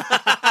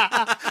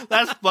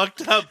 That's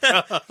fucked up,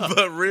 bro.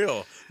 but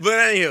real. But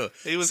anywho,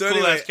 He was so cool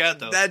anyway, ass cat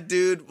though. that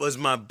dude was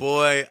my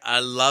boy. I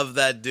love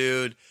that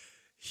dude.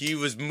 He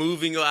was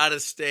moving out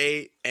of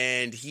state,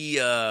 and he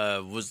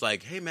was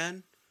like, "Hey,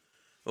 man."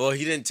 Well,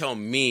 he didn't tell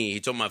me. He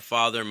told my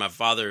father. And my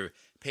father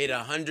paid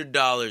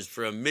 $100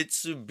 for a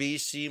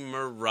Mitsubishi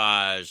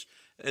Mirage,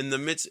 and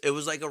it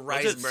was like a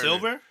rice Was it burner.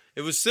 silver?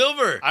 It was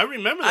silver. I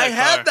remember that I car.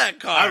 had that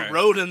car. I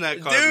rode in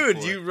that car Dude,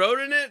 before. you rode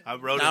in it? I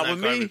rode Not in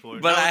with that car me, before.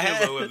 but Not I with you,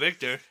 had. but with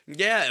Victor.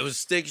 Yeah, it was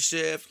stick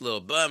shift,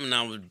 little bum, and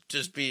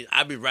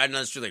I'd be riding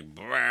down the street like,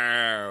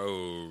 that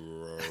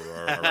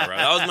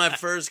was my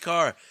first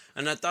car,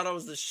 and I thought I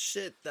was the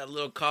shit. That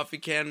little coffee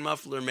can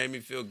muffler made me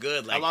feel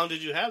good. Like, How long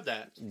did you have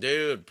that?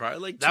 dude, probably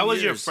like 2 That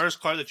was your years.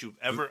 first car that you've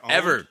ever owned?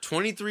 Ever.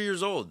 23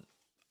 years old.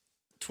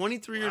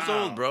 23 years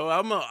Wow. old, bro.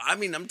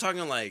 I'm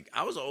talking like,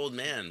 I was an old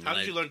man. How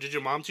did you learn? Did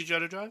your mom teach you how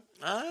to drive?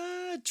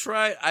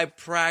 I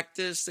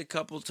practiced a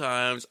couple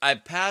times. I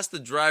passed the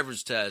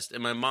driver's test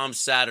in my mom's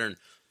Saturn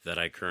that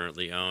I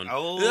currently own.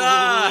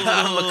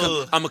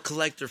 Oh. I'm a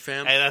collector,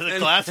 fam. Hey, that's a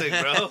classic,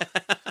 bro.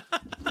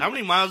 How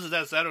many miles does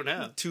that Saturn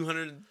have?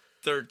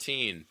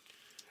 213.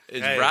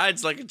 It Hey.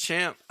 rides like a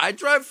champ. I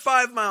drive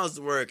 5 miles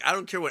to work. I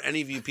don't care what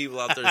any of you people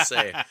out there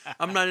say.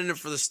 I'm not in it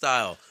for the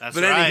style. That's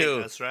but right.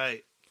 anywho, That's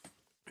right.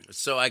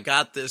 so I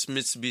got this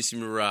Mitsubishi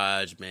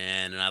Mirage,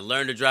 man, and I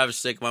learned to drive a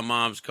stick my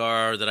mom's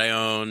car that I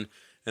own,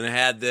 and I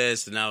had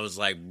this, and I was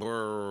like,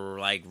 brr,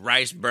 like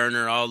rice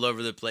burner all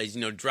over the place,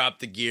 drop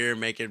the gear,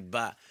 make it,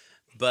 but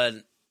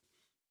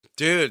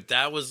dude,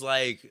 that was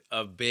like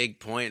a big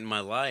point in my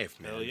life,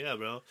 man. Hell yeah,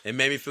 bro. It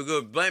made me feel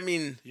good, but I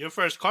mean, Your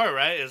first car,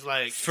 right? Is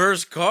like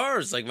first car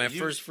is like my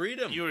first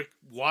freedom. you were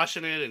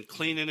washing it and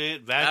cleaning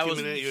it, I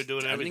vacuuming it. You were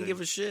doing I everything. didn't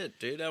give a shit,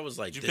 dude. I was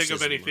like, Did you this pick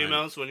up is any mine.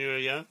 females when you were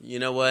young? You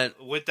know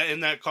what? With that in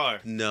that car?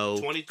 No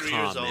 23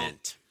 comment. years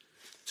old.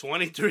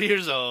 23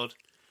 years old.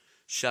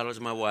 Shout out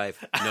to my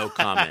wife. No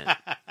comment.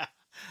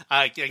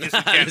 I guess you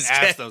I'm can't just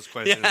ask kidding. those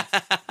questions.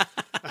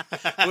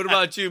 What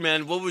about you,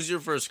 man? What was your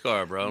first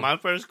car, bro? My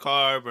first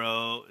car,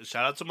 bro.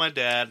 Shout out to my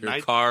dad. Your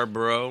car,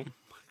 bro.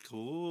 Ooh.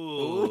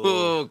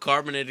 Ooh,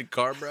 carbonated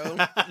car, bro.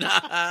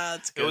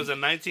 That's It good. was a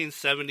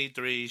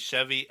 1973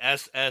 Chevy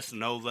SS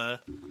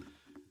Nova.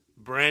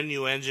 Brand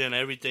new engine,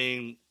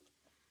 everything.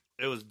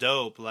 It was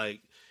dope.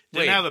 Like,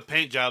 didn't Wait. have a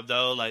paint job,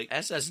 though. Like,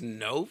 SS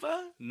Nova?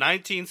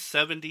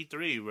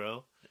 1973,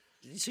 bro.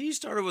 So you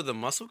started with a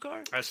muscle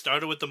car? I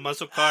started with the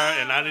muscle car,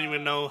 and I didn't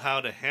even know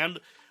how to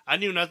handle. I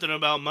knew nothing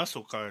about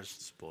muscle cars,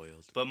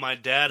 Spoiled. but my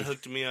dad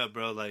hooked me up,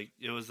 bro. Like,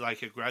 it was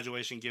like a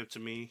graduation gift to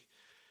me.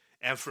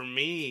 And for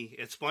me,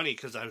 it's funny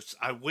because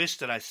I wish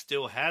that I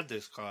still had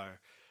this car,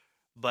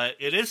 but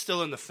it is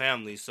still in the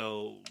family.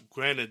 So,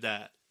 granted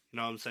that, you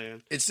know what I'm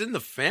saying? It's in the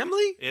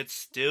family? It's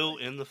still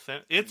in the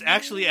family. It's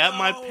actually at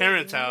my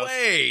parents' house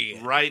way.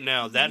 right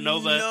now. That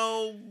Nova,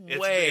 No it's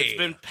way.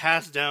 been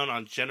passed down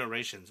on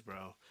generations,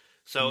 bro.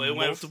 So it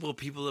went Multiple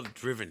people have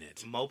driven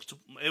it.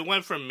 It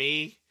went from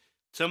me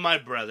to my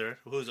brother,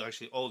 who's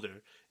actually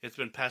older. It's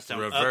been passed down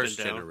Reverse up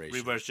and down, generation.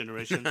 reverse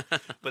generation.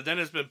 But then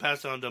it's been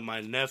passed on to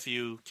my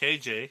nephew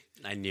KJ.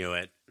 I knew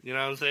it. You know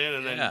what I'm saying?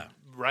 And then Yeah.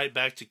 right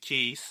back to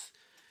Keith,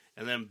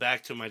 and then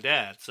back to my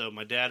dad. So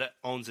my dad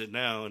owns it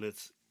now, and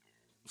it's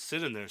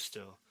sitting there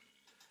still.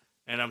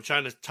 And I'm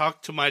trying to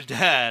talk to my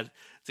dad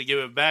to give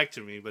it back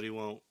to me, but he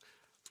won't.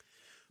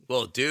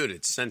 Well, dude,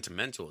 it's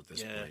sentimental at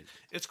this Yeah, point.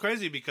 it's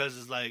crazy because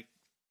it's like,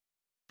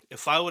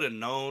 if I would have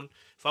known,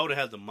 if I would have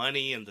had the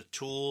money and the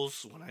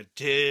tools when I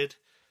did,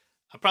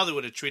 I probably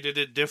would have treated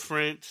it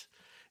different.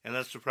 And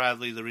that's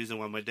probably the reason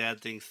why my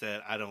dad thinks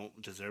that I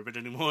don't deserve it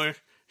anymore.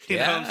 You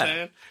know what I'm Yeah.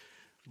 saying?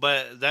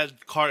 But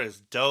that car is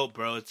dope,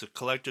 bro. It's a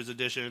collector's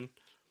edition.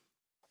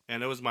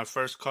 And it was my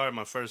first car,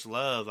 my first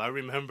love. I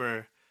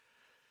remember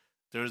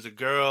there was a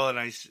girl,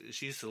 and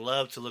she used to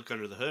love to look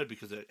under the hood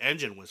because the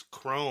engine was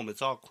chrome.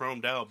 It's all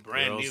chromed out,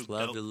 brand Girls new.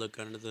 love dope. to look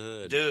under the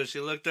hood. Dude,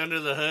 she looked under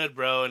the hood,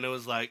 bro, and it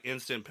was like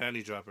instant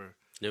panty dropper.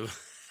 It was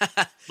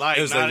Like,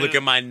 it was not like, look even-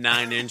 at my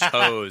 9-inch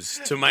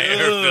hose to my air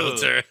Dude.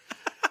 filter.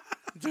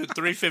 Dude,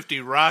 350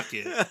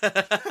 rocket.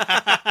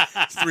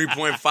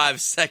 3.5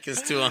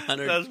 seconds to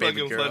 100. That's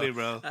baby fucking girl. funny,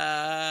 bro.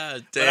 Ah,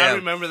 But I damn.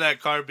 remember that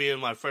car being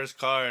my first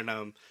car,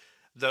 and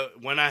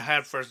when I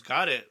had first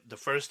got it, the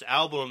first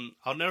album,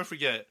 I'll never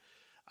forget.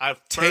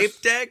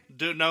 Tape deck?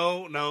 Dude,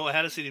 no, I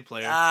had a CD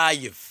player. Ah,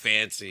 you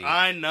fancy.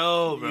 I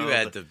know, bro. You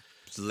had the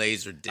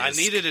laser disc. I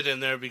needed it in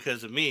there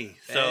because of me.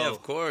 So Yeah,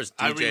 of course.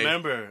 I DJ.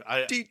 remember.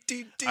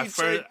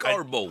 DJ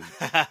Carbo.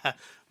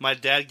 My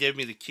dad gave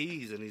me the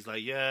keys, and he's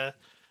like, "Yeah."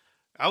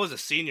 I was a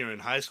senior in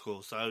high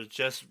school, so I was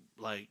just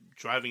like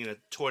driving it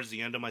towards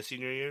the end of my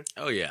senior year,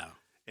 Oh, yeah.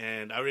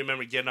 And I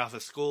remember getting off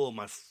of school.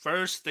 My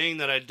first thing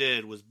that I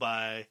did was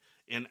buy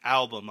an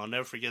album. I'll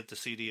never forget the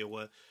CD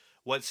or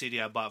what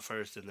CD I bought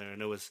first in there,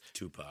 and it was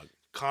Tupac.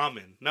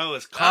 Common. No,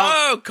 it's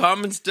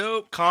Common's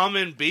dope.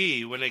 Common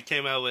B when it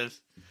came out with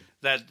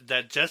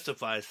that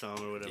Justify song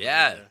or whatever.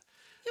 Yeah.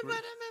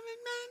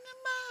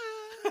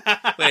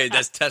 Wait,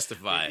 that's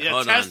Testify. Yeah,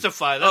 Hold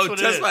Testify. on. That's what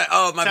Testify. It is.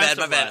 Oh, my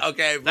Testify. bad.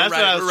 Okay, we're that's right.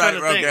 What I was We're trying right.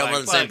 to We're think. okay. Like, I'm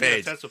on the same yeah,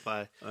 page.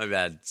 Testify. My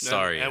bad.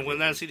 Sorry. And when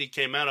that CD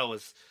came out, I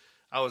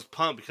was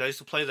pumped because I used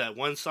to play that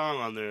one song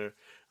on there.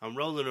 I'm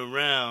rolling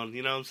around.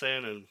 You know what I'm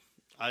saying? And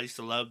I used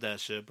to love that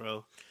shit,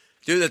 bro.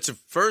 Dude, that's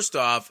first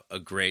off a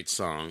great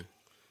song.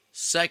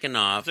 Second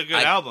off, it's a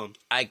good album.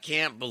 I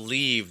can't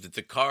believe that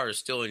the car is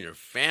still in your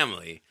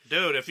family.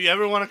 Dude, if you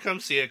ever want to come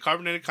see it,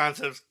 Carbonated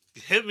Concepts,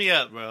 hit me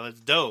up, bro. It's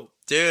dope.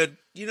 Dude,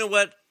 you know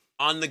what?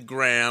 On the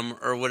gram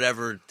or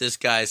whatever this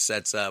guy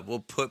sets up, we'll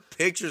put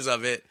pictures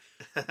of it.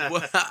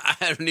 I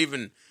don't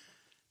even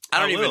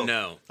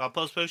know. I'll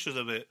post pictures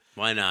of it.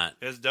 Why not?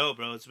 It's dope,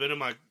 bro. It's been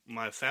in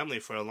my family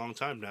for a long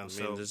time now.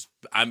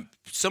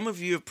 Some of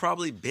you have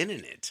probably been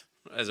in it,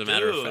 as a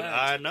matter of fact.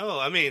 I know.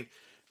 I mean,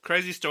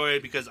 crazy story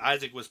because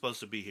Isaac was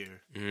supposed to be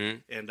here,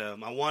 and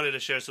I wanted to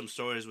share some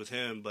stories with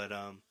him, but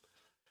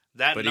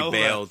he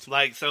bailed.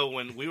 Like, so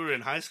when we were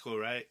in high school,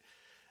 right?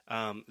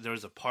 There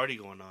was a party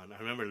going on. I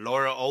remember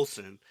Laura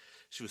Olson.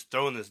 She was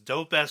throwing this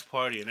dope ass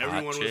party, and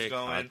everyone was going.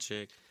 Hot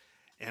chick.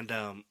 And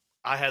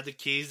I had the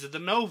keys to the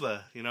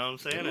Nova. You know what I'm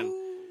saying? And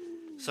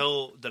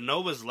so the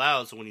Nova's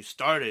loud. So when you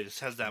start it, it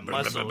has that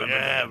muscle.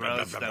 Yeah, bro.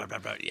 It's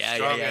that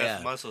strong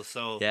ass muscle.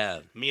 So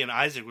me and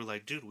Isaac were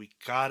like, dude, we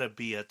gotta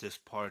be at this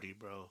party,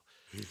 bro.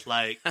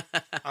 Like,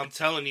 I'm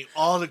telling you,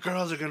 all the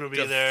girls are gonna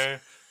be there.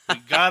 We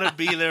gotta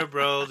be there,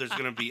 bro. There's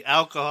gonna be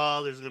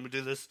alcohol. There's gonna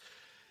be this,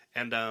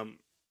 and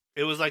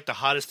it was like the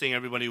hottest thing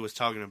everybody was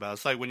talking about.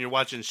 It's like when you're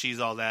watching She's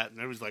All That, and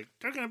everybody's like,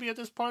 they're gonna be at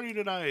this party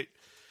tonight.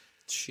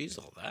 She's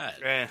All That.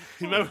 Yeah,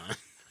 you remember?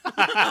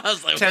 I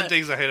was like, 10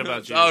 Things I Hate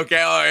About You. Okay,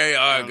 all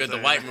right, good. The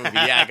white movie.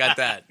 Yeah, I got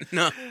that.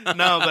 No,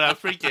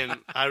 but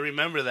I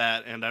remember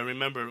that, and I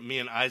remember me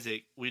and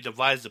Isaac, we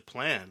devised a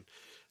plan.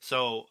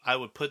 So I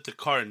would put the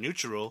car in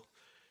neutral,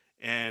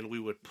 and we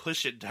would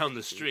push it down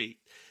the street.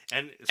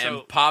 And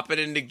pop it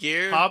into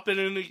gear?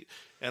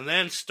 And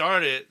then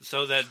start it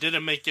so that it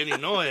didn't make any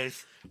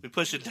noise. We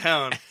push it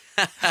down.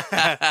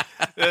 It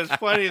was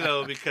funny,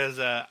 though, because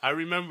I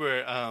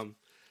remember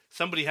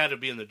somebody had to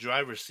be in the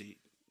driver's seat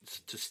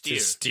to steer.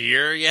 To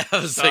steer? Yeah,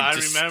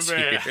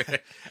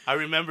 I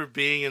remember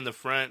being in the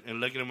front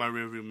and looking in my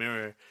rearview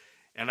mirror,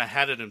 and I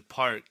had it in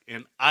park,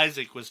 and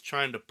Isaac was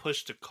trying to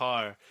push the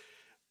car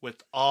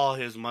with all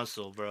his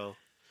muscle, bro.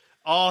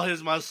 All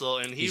his muscle,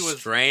 and he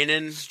was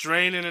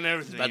straining and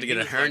everything. About to get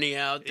a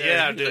hernia out there.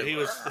 Yeah, dude, he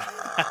was.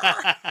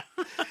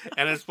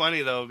 And it's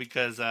funny though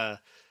because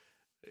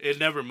it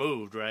never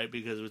moved, right?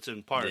 Because it's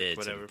in park, it's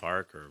whatever. In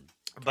park or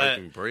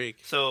parking brake.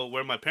 So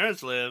where my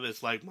parents live,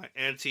 it's like my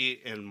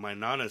auntie and my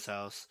nana's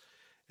house,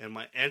 and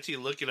my auntie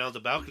looking out the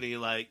balcony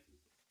like,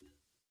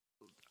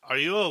 "Are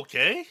you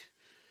okay?"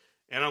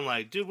 And I'm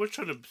like, "Dude, we're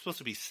supposed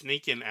to be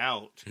sneaking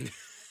out."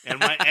 And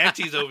my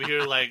auntie's over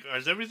here like,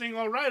 is everything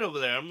all right over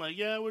there? I'm like,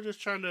 yeah, we're just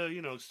trying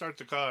to, start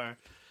the car.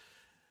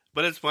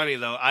 But it's funny,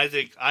 though.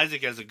 Isaac,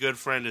 as a good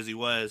friend as he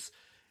was,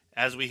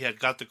 as we had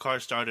got the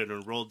car started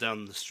and rolled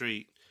down the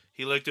street,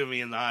 he looked at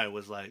me in the eye and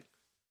was like,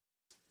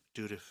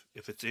 dude,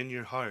 if it's in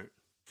your heart.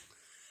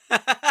 Your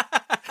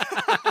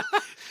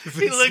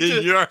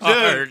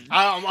heart. Dude,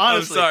 I'm honestly.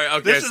 I'm sorry.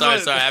 Okay,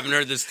 sorry. I haven't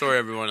heard this story,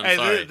 everyone. I'm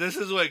sorry. This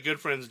is what good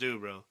friends do,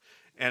 bro.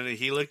 And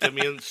he looked at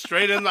me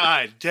straight in the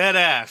eye, dead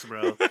ass,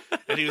 bro.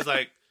 And he was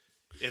like,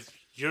 if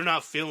you're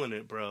not feeling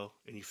it, bro,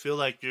 and you feel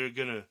like you're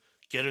going to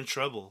get in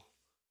trouble,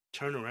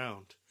 turn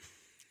around.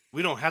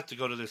 We don't have to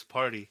go to this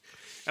party.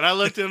 And I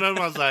looked at him and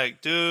I was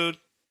like, dude,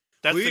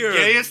 that's the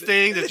gayest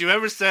thing that you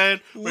ever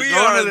said. We're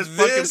going to this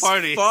fucking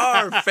party.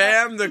 Far,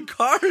 fam. The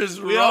car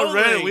is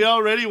rolling. We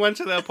already went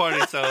to that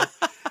party, so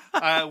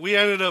we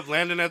ended up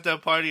landing at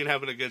that party and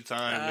having a good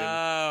time.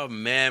 Oh,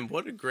 man.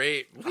 What a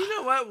great... You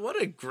know what?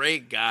 What a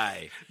great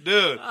guy.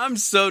 Dude. I'm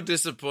so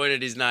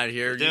disappointed he's not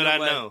here. Dude, I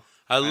know.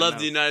 I love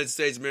the United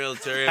States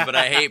military, but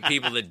I hate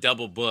people that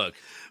double book.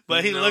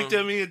 But he looked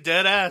at me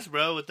dead ass,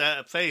 bro, with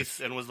that face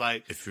and was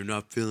like... If you're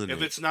not feeling it.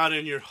 If it's not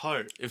in your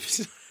heart.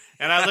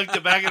 And I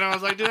looked back and I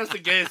was like, dude, that's the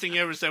gayest thing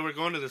you ever said. We're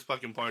going to this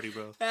fucking party,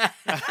 bro.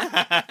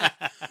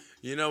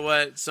 You know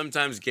what?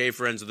 Sometimes gay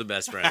friends are the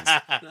best friends.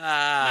 But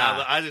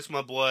Isaac's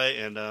my boy,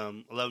 and I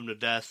love him to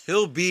death.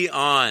 He'll be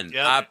on.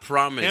 Yep. I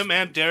promise. Him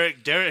and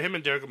Derek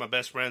are my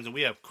best friends, and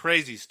we have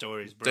crazy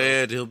stories, bro.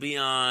 Dude, he'll be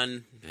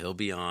on.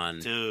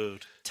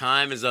 Dude.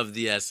 Time is of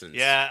the essence.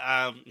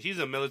 Yeah, he's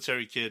a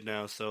military kid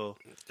now, so...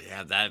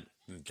 Yeah,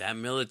 that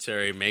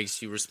military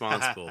makes you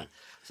responsible.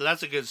 So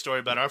that's a good story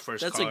about our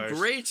first cars. That's a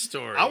great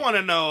story. I want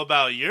to know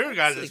about your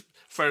guys'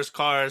 first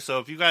car. So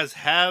if you guys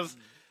have...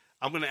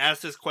 I'm going to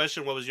ask this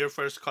question, what was your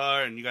first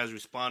car? And you guys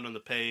respond on the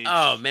page.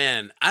 Oh,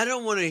 man. I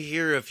don't want to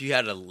hear if you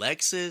had a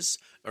Lexus,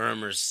 or a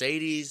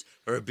Mercedes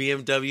or a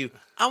BMW.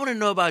 I want to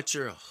know about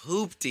your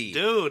hoopty.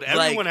 Dude,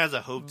 everyone has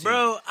a hoopty.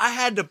 Bro, I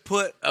had to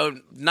put,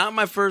 not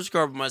my first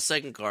car, but my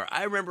second car.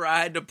 I remember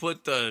I had to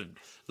put the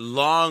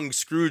long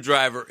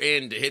screwdriver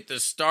in to hit the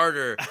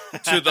starter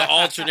to the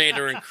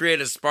alternator and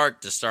create a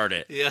spark to start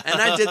it. Yeah.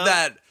 And I did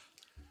that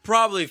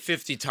probably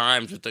 50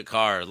 times with the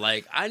car.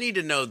 Like, I need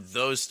to know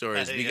those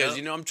stories because,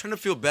 I'm trying to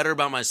feel better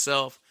about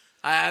myself.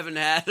 I haven't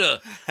had a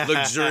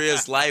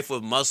luxurious life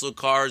with muscle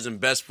cars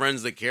and best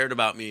friends that cared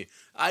about me.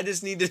 I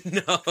just need to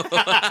know.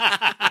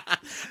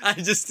 I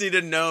just need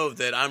to know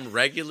that I'm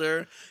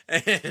regular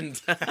and...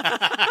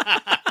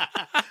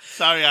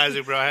 Sorry,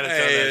 Isaac, bro. I had to tell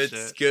that shit.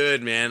 It's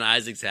good, man.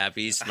 Isaac's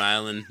happy. He's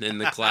smiling in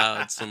the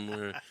clouds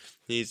somewhere.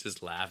 He's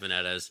just laughing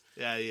at us.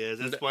 Yeah, he is.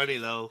 It's funny,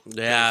 though.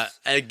 Yeah,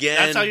 again.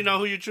 That's how you know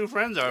who your true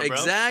friends are, bro.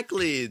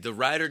 Exactly. The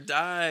ride or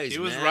dies, He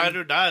was ride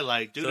or die.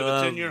 Like, dude, if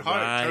it's in your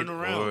heart, turn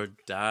around. Ride or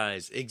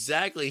dies.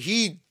 Exactly.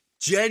 He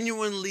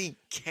genuinely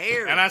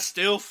cared. And I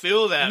still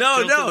feel that.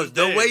 No.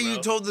 The way bro.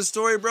 you told the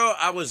story, bro,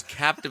 I was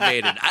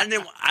captivated.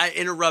 I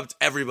interrupt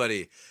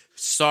everybody.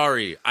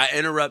 Sorry. I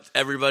interrupt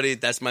everybody.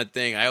 That's my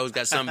thing. I always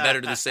got something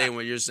better to say than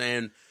what you're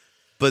saying.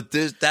 But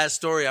that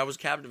story, I was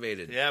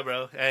captivated. Yeah,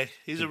 bro. Hey,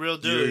 he's a real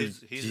dude.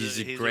 He's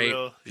a great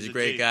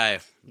guy.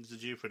 He's a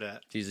G for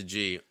that. He's a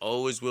G.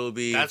 Always will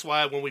be. That's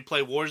why when we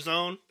play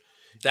Warzone,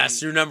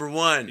 that's your number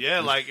one.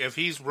 Yeah, like if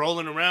he's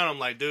rolling around, I'm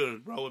like,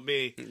 dude, roll with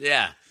me.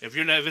 Yeah. If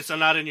it's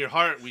not in your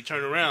heart, we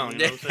turn around.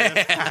 You know what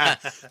I'm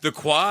saying? The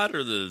quad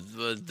or the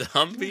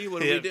Humvee?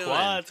 What are we doing?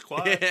 Quads.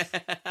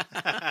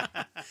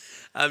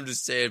 I'm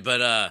just saying,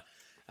 but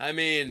I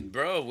mean,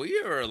 bro,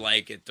 we are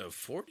like at the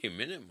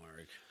 40-minute mark.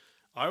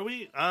 Are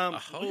we?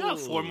 We got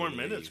 4 more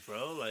minutes,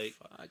 bro. Like,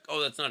 fuck. Oh,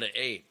 that's not an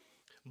 8.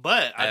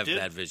 But I have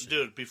bad vision,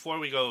 dude. Before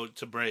we go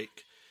to break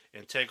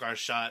and take our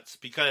shots,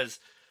 because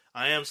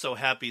I am so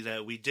happy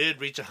that we did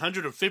reach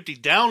 150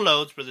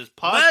 downloads for this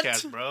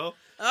podcast, bro.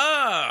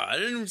 I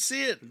didn't even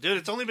see it, dude.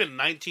 It's only been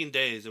 19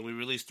 days, and we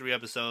released 3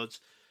 episodes.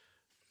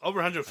 Over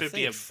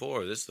 150.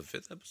 4. This is the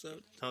 5th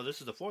episode. No, this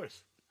is the 4th.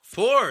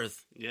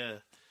 4th. Yeah.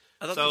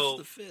 I thought this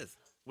was the 5th.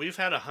 We've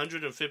had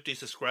 150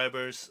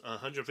 subscribers,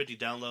 150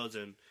 downloads,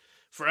 and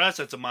for us,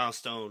 it's a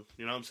milestone.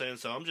 You know what I'm saying?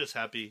 So I'm just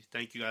happy.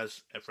 Thank you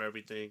guys for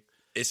everything.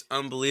 It's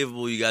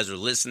unbelievable you guys are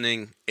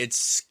listening. It's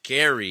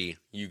scary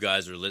you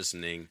guys are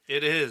listening.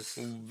 It is.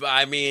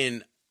 I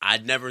mean,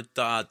 I'd never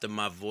thought that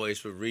my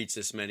voice would reach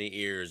this many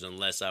ears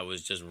unless I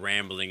was just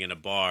rambling in a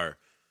bar.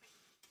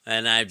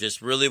 And I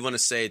just really want to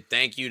say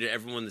thank you to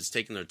everyone that's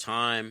taking their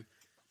time.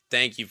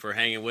 Thank you for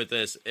hanging with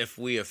us. If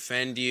we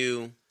offend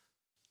you,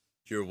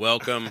 you're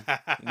welcome.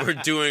 We're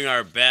doing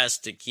our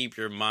best to keep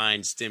your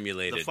mind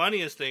stimulated. The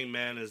funniest thing,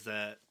 man, is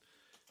that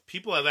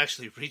people have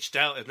actually reached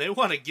out and they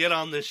want to get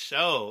on this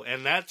show.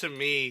 And that, to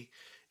me,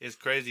 is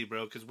crazy,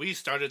 bro. Because we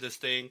started this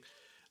thing,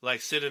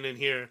 like, sitting in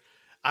here.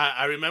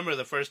 I remember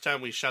the first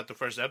time we shot the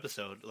first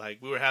episode. Like,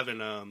 we were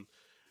having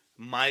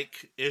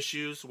mic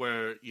issues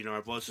where,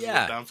 our voices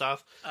would bounce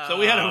off. So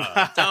we had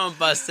to... Don't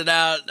bust it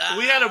out.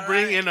 We had to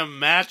bring in a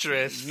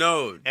mattress.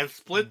 No. And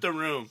split the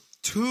room.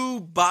 2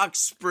 box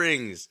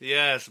springs.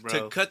 Yes, bro.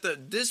 To cut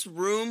this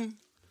room.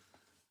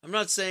 I'm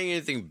not saying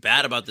anything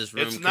bad about this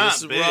room. It's not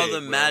this is big, where all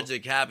the bro.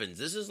 magic happens.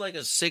 This is like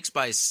a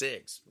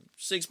 6x6,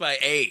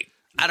 6x8.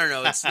 I don't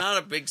know. It's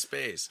not a big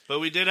space. But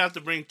we did have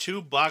to bring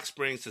 2 box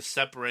springs to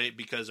separate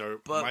because our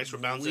mics were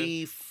bouncing.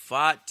 We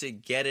fought to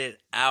get it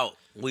out.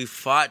 We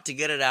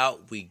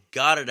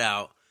got it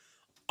out.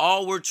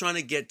 All we're trying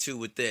to get to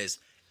with this,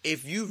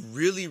 if you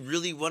really,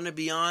 really want to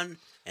be on,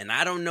 and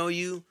I don't know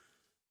you,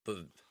 but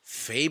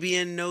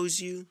Fabian knows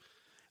you,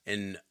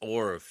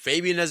 or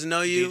Fabian doesn't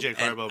know you. DJ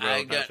Carbo,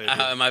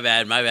 bro. My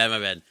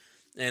bad.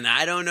 And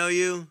I don't know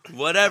you.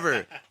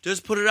 Whatever.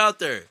 Just put it out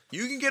there.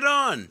 You can get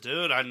on.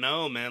 Dude, I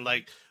know, man.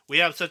 Like, we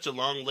have such a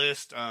long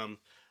list. I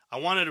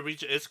wanted to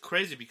reach... It's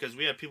crazy because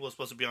we have people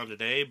supposed to be on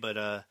today,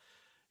 but,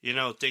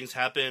 things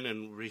happen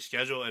and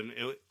reschedule, and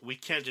we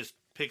can't just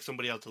pick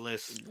somebody out the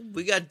list.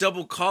 We got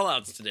double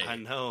call-outs today. I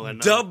know.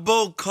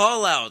 Double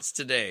call-outs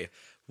today.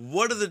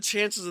 What are the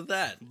chances of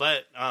that?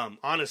 But,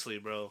 honestly,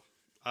 bro,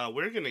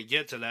 we're going to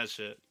get to that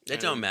shit.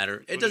 It don't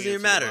matter. It doesn't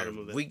even matter.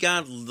 We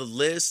got the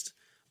list.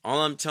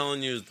 All I'm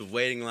telling you is the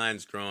waiting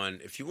line's growing.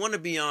 If you want to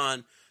be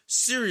on,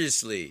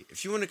 seriously,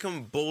 if you want to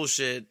come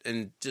bullshit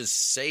and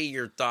just say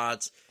your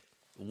thoughts,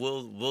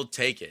 we'll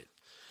take it.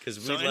 Because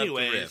we love the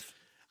riff.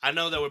 I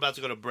know that we're about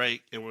to go to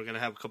break and we're going to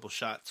have a couple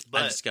shots.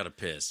 But I just got to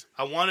piss.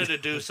 I wanted to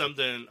do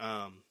something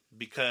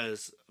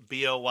because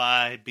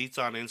BOY, Beats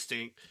on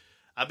Instinct,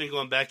 I've been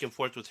going back and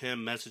forth with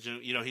him,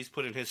 messaging. He's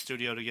putting his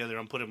studio together.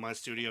 I'm putting my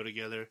studio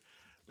together.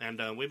 And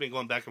we've been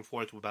going back and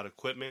forth about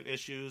equipment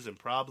issues and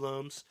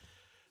problems.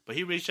 But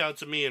he reached out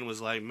to me and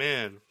was like,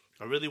 man,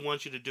 I really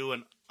want you to do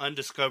an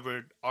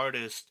undiscovered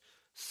artist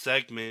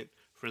segment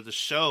for the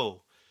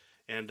show.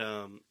 And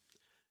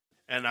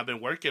I've been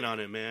working on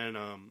it, man.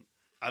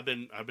 I've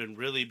been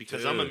really,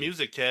 because I'm a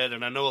music head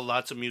and I know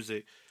lots of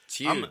music. It's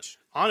huge.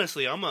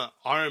 Honestly, I'm a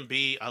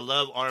R&B. I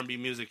love R&B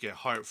music at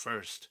heart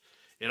first.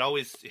 It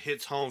always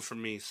hits home for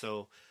me.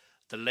 So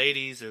the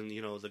ladies and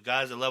the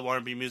guys that love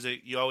R&B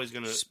music,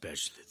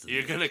 Especially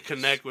you're gonna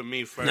connect with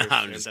me first. No,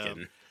 I'm just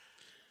kidding.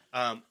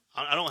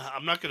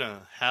 I'm not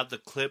gonna have the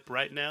clip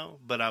right now,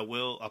 but I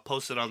will. I'll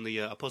post it on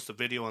I'll post a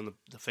video on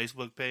the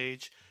Facebook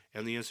page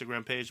and the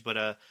Instagram page. But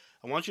I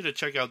want you to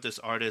check out this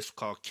artist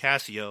called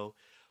Casio.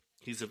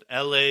 He's an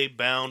LA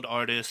bound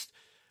artist.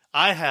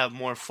 I have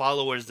more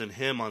followers than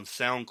him on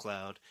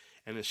SoundCloud,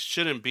 and it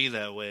shouldn't be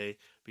that way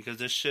because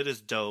this shit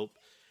is dope.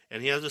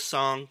 And he has a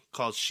song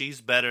called "She's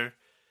Better."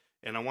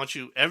 And I want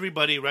you,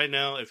 everybody, right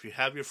now, if you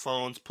have your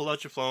phones, pull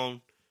out your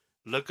phone,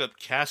 look up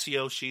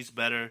Casio, "She's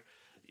Better."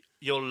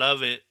 You'll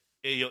love it.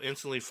 You'll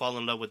instantly fall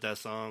in love with that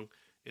song.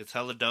 It's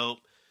hella dope.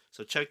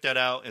 So check that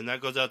out. And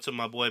that goes out to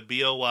my boy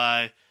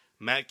BOY,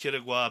 Matt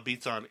Kittigwa,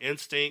 Beats on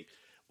Instinct,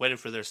 waiting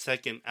for their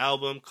second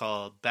album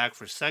called Back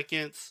for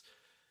Seconds.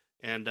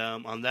 And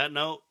on that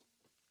note,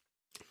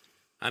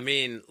 I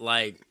mean,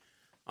 like,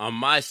 on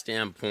my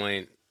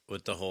standpoint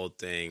with the whole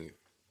thing,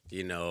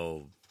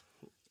 the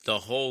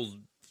whole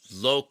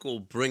local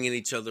bringing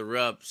each other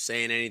up,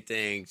 saying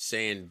anything,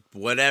 saying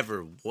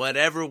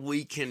whatever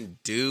we can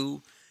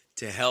do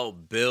to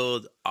help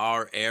build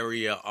our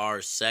area,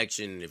 our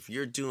section. If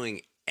you're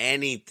doing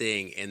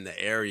anything in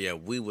the area,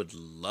 we would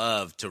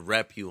love to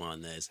rep you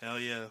on this. Hell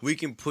yeah. We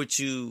can put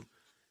you,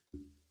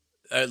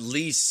 at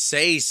least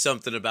say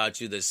something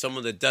about you that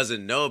someone that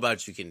doesn't know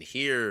about you can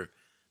hear.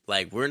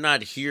 Like, we're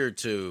not here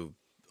to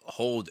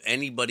hold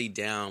anybody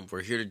down.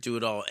 We're here to do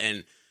it all.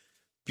 And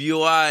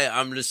BOI,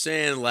 I'm just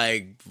saying,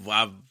 like,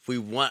 I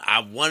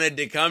wanted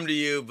to come to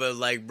you, but,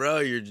 like, bro,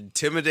 you're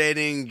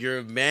intimidating. You're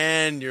a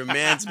man. You're a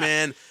man's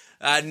man.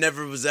 I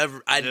never was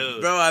ever,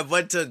 bro, I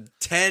went to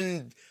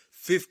 10,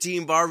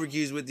 15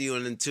 barbecues with you,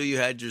 and until you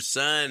had your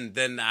son,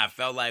 then I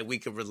felt like we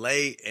could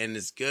relate, and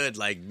it's good.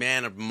 Like,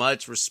 man,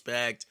 much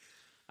respect.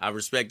 I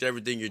respect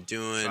everything you're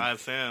doing. Five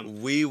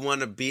fam. We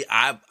want to be,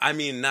 I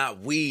mean,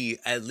 not we,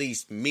 at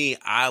least me,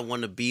 I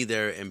want to be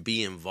there and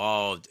be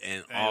involved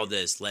in all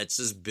this. Let's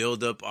just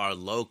build up our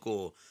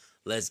local,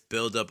 let's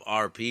build up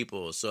our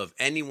people. So if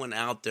anyone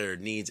out there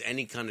needs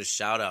any kind of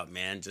shout out,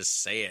 man,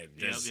 just say it.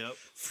 Just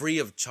free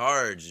of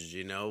charge,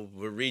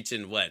 We're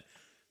reaching, what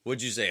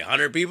would you say,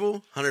 100 people?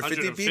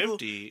 150 people?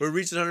 We're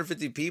reaching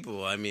 150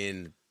 people. I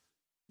mean,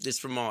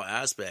 just from all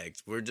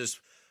aspects.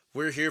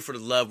 We're here for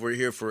the love. We're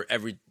here for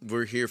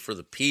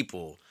the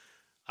people.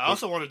 I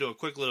also want to do a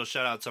quick little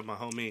shout out to my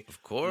homie,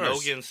 of course,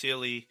 Logan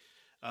Sealy.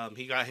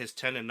 He got his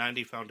 10 and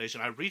 90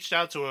 foundation. I reached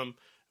out to him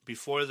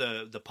before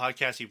the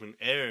podcast even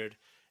aired,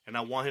 and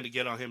I want him to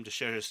get on him to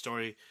share his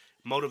story.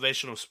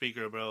 Motivational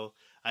speaker, bro.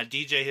 I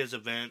DJ his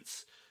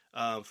events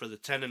for the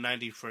 10 and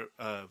 90 for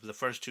the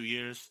first 2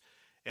 years,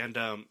 and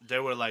they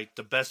were like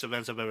the best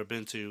events I've ever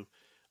been to.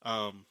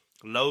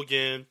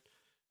 Logan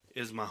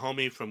is my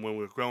homie from when we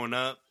were growing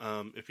up.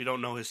 If you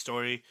don't know his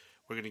story,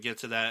 we're going to get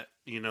to that,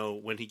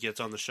 when he gets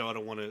on the show. I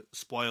don't want to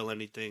spoil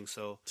anything,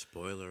 so...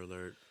 Spoiler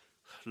alert.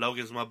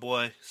 Logan's my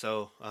boy,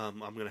 so I'm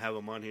going to have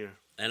him on here.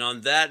 And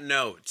on that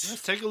note...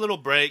 Let's take a little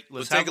break.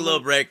 We'll take a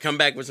little break, come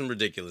back with some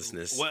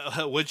ridiculousness.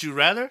 Would you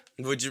rather?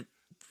 Would you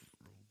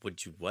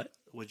what?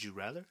 Would you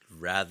rather?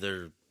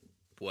 Rather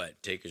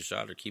what? Take a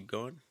shot or keep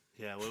going?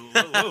 Yeah,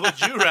 what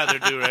would you rather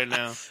do right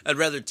now? I'd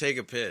rather take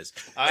a piss.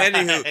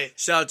 Anywho,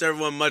 shout out to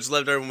everyone. Much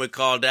love to everyone we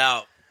called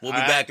out. We'll be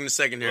back in a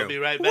second here. We'll be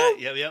right back.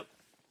 Yep.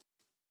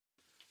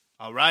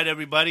 All right,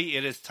 everybody.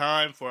 It is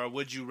time for our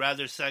Would You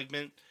Rather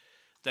segment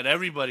that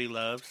everybody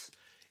loves.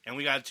 And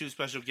we got two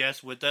special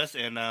guests with us.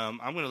 And I'm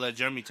going to let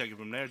Jeremy take it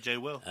from there. Jay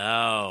will.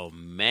 Oh,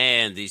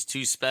 man. These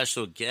two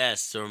special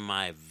guests are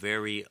my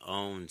very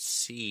own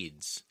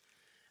seeds.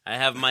 I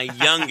have my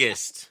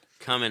youngest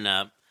coming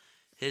up.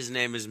 His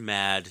name is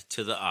Mad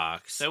to the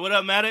Ox. Say what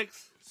up,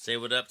 Maddox. Say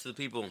what up to the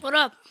people. What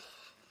up?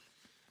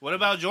 What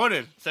about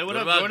Jordan? Say what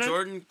up, Jordan.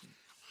 Jordan?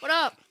 What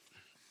up?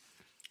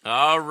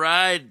 All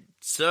right.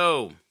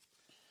 So,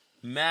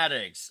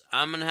 Maddox,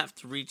 I'm going to have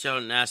to reach out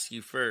and ask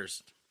you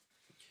first.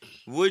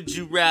 Would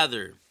you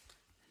rather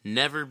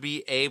never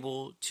be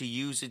able to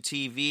use a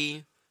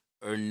TV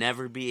or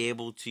never be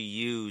able to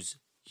use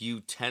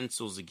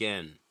utensils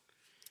again?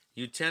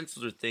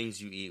 Utensils are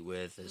things you eat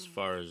with as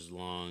far as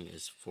long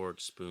as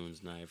forks,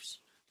 spoons, knives.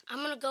 I'm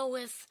going to go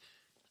with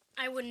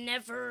I would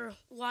never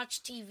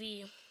watch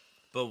TV.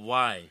 But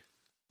why?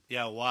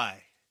 Yeah,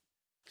 why?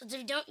 Because if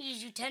you don't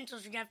use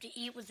utensils, you have to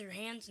eat with your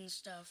hands and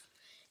stuff.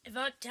 If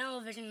I like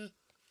television,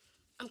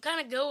 I'm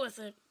kind of go with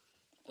it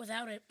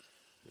without it.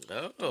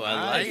 Oh,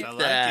 Nice. I like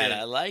that.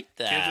 I like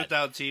that. Kids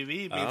without TV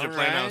means All you're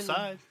playing right.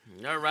 outside.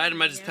 All right.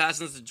 Am I just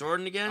passing this to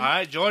Jordan again? All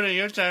right, Jordan,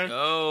 your turn.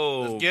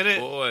 Oh, Let's get it.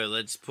 Boy,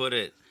 let's put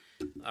it.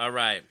 All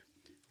right.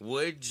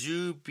 Would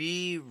you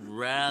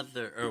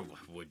rather,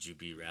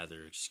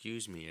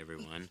 excuse me,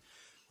 everyone.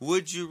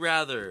 Would you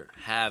rather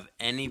have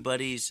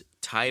anybody's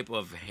type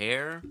of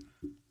hair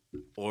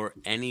or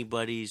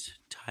anybody's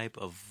type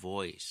of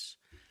voice?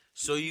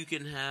 So you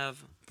can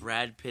have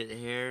Brad Pitt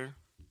hair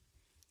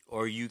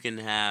or you can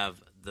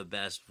have the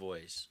best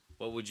voice.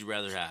 What would you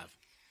rather have?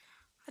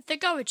 I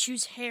think I would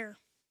choose hair.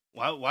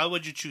 Why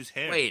would you choose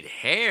hair? Wait,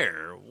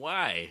 hair?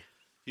 Why?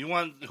 You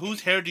want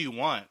whose hair do you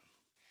want?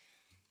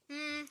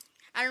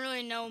 I don't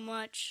really know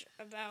much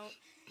about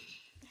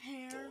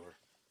hair. Thor.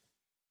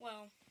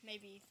 Well,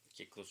 maybe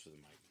Get closer to the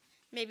mic.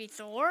 maybe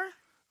Thor.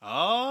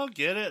 Oh,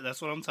 get it?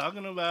 That's what I'm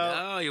talking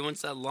about. Oh, he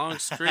wants that long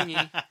stringy.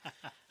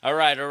 All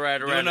right.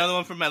 Do another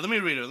one for Matt. Let me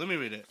read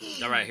it.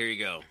 All right, here you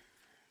go.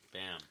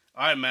 Bam.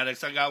 All right,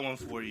 Maddox, I got one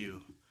for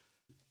you.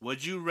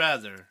 Would you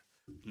rather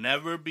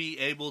never be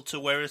able to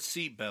wear a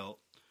seatbelt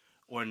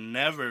or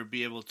never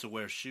be able to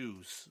wear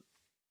shoes?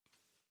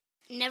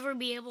 Never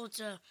be able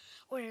to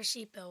wear a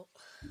seatbelt.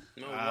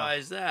 No, why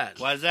is that?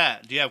 Why is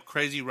that? Do you have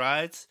crazy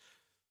rides?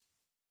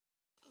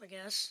 I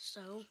guess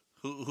so.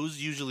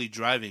 Who's usually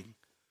driving?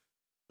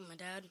 My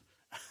dad.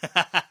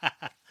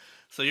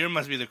 So you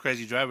must be the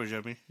crazy driver,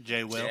 Jeremy.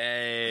 Jay Will.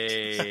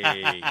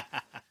 Yay. All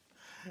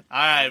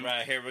right.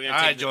 Right here, we're gonna All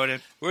take right,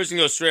 Jordan. We're just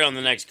gonna go straight on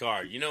the next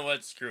card. You know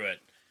what? Screw it.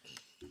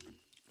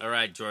 All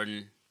right,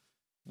 Jordan.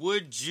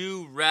 Would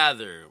you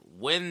rather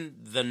win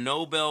the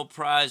Nobel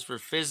Prize for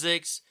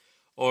Physics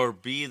or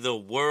be the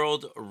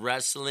World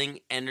Wrestling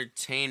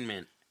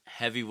Entertainment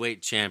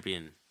Heavyweight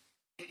Champion?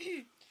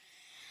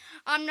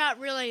 I'm not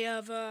really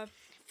of a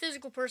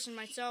physical person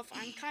myself.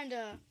 I'm kind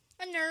of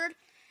a nerd,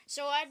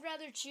 so I'd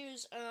rather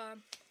choose.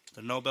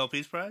 The Nobel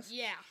Peace Prize?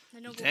 Yeah, the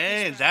Nobel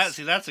Dang, Peace Prize.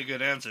 that's a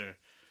good answer.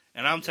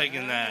 And I'm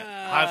taking that.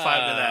 High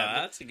five to that.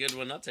 That's a good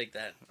one. I'll take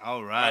that.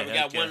 All right.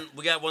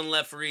 We got one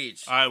left for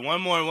each. All right, one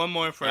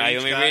more for All right, each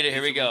let me guy. read it.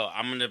 Here we go.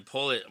 I'm gonna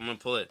pull it.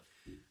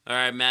 All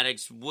right,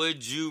 Maddox.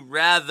 Would you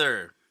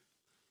rather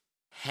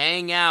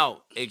hang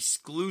out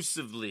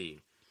exclusively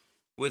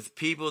with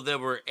people that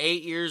were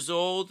 8 years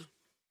old,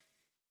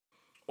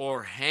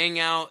 or hang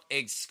out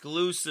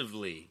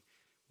exclusively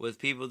with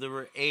people that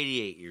were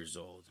 88 years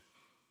old?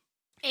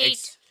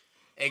 8.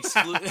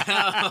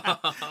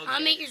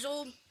 I'm 8 years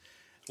old.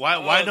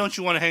 Why don't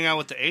you want to hang out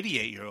with the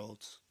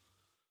 88-year-olds?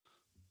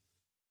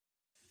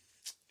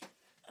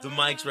 The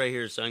mic's right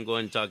here, son. Go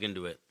ahead and talk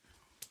into it.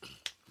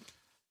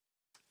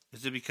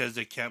 Is it because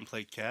they can't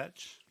play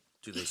catch?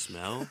 Do they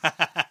smell?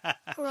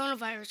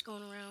 Coronavirus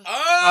going around.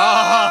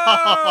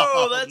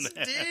 Oh, that's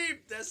man.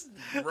 deep. That's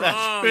wrong.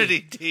 That's pretty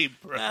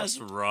deep, bro. That's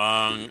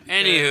wrong. It's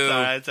Anywho,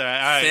 all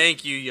right.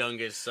 thank you,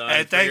 youngest son.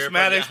 Hey, thanks,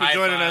 Maddox, for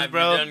joining us,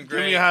 bro. You've done Give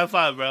great. me a high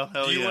five, bro.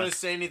 Hell Do you yeah. want to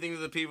say anything to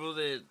the people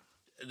that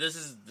this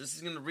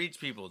is going to reach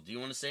people? Do you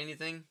want to say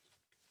anything?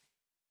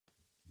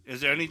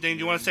 Is there anything? Do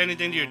you want to say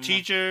anything to your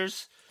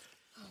teachers?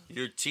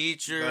 Your Go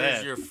teachers,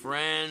 ahead. your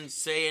friends,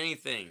 say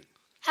anything.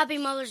 Happy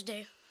Mother's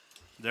Day.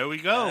 There we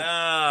go.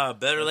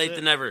 Better That's late it.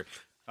 than never.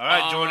 All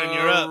right, Jordan,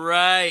 you're up. All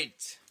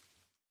right.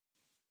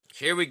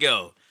 Here we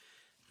go.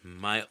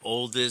 My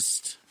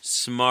oldest,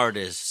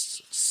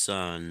 smartest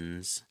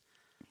son's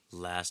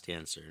last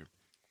answer.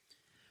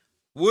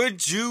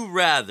 Would you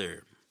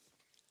rather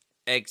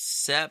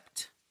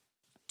accept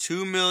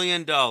 $2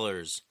 million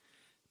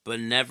but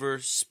never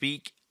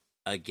speak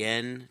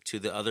again to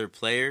the other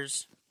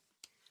players?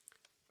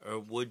 Or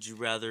would you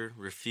rather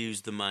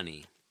refuse the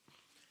money?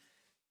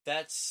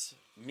 That's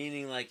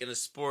meaning like in a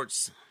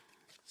sports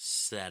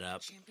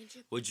setup.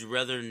 Championship. Would you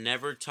rather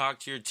never talk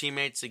to your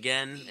teammates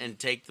again and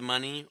take the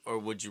money? Or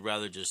would you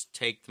rather just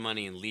take the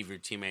money and leave your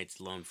teammates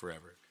alone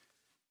forever?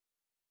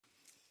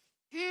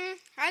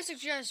 I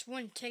suggest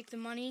wouldn't take the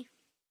money.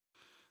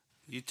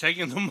 You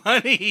taking the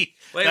money?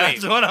 Wait,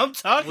 That's what I'm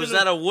talking Was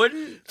about. that a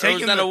wooden? Or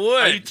was that a Are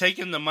wood? you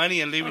taking the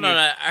money and leaving Hold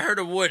on, your... I heard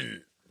a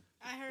wooden.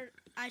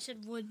 I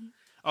said wouldn't.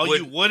 Oh, would-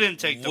 you wouldn't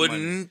take the money.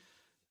 Wooden.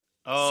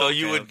 Oh, So okay,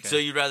 you would. okay. So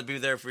you'd rather be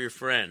there for your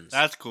friends.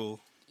 That's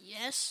cool.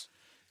 Yes.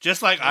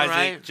 Just like All Isaac.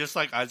 right. Just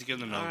like Isaac in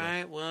the Nova. All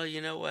right. Well,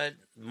 you know what?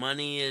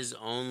 Money is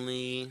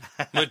only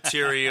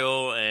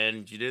material,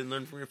 and you didn't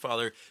learn from your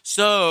father.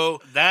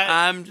 So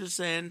I'm just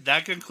saying.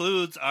 That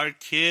concludes our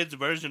kids'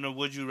 version of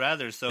Would You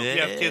Rather. So if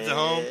you have kids at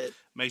home,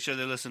 make sure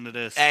they listen to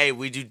this. Hey,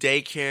 we do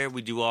daycare.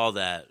 We do all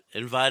that.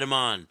 Invite them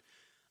on.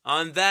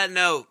 On that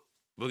note,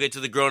 we'll get to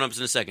the grown-ups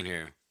in a second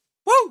here.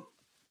 Woo!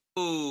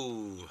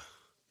 Ooh.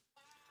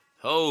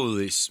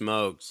 Holy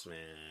smokes, man.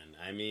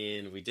 I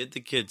mean, we did the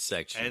kids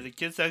section. Hey, the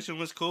kids section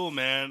was cool,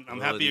 man. I'm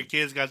Well, happy your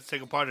kids got to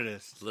take a part of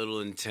this. A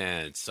little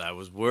intense. I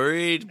was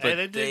worried, but Hey,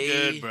 they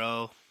did good,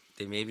 bro.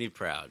 They made me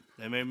proud.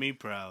 They made me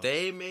proud.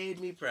 They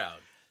made me proud.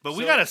 But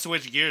we So- got to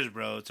switch gears,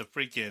 bro, to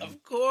freaking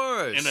Of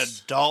course. an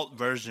adult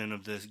version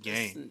of this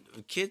game.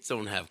 Listen, kids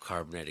don't have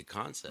carbonated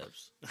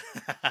concepts.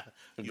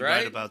 You're Right?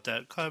 right about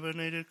that.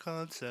 Carbonated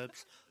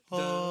concepts.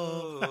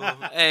 Oh.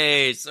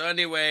 Hey, so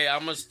anyway,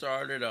 I'm going to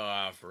start it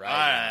off right All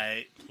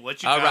right.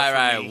 What you All got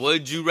right, for me?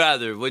 Would you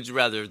rather? Would you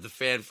rather? The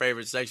fan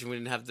favorite section. We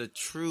didn't have the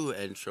true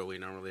intro we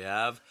normally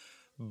have,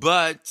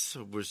 but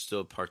we're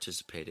still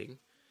participating.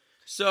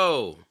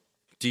 So,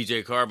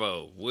 DJ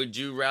Carbo, would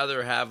you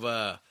rather have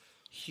a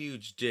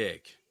huge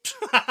dick,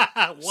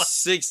 What?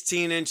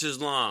 16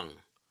 inches long,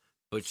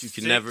 but you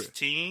can never,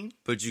 16?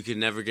 but you can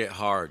never get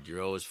hard?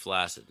 You're always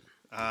flaccid.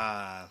 All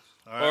right.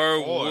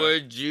 Or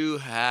would you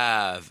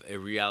have a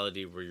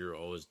reality where you're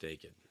always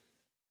naked?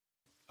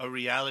 a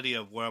reality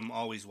of where I'm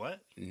always what?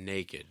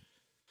 Naked.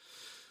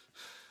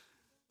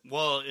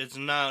 Well, it's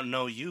not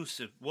no use.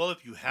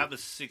 If you have a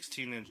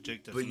 16-inch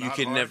dick that's But you not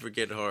can hard, never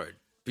get hard.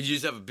 But you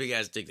just have a big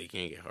ass dick that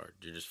can't get hard.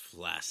 You're just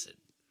flaccid.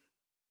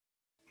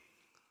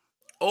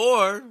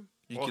 Or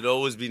you could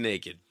always be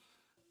naked.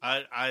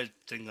 I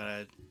think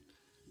that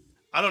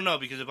I don't know,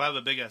 because if I have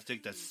a big ass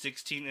dick that's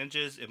 16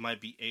 inches, it might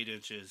be 8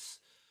 inches.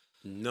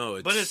 No,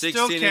 it's But it 16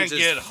 still can't inches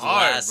get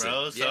hard, flaccid.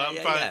 bro.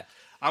 So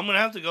I'm gonna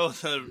have to go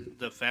with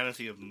the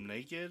fantasy of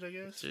naked, I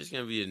guess. It's just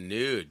gonna be a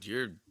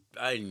nude.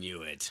 I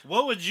knew it.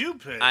 What would you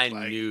pick? I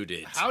knew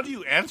it. How do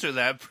you answer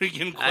that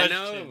freaking question?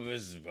 I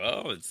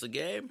know. It's the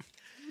game.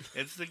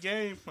 It's the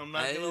game. I'm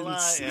not gonna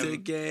lie. It's the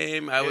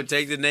game. I would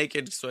take the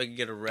naked so I could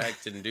get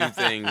erect and do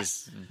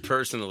things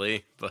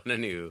personally. But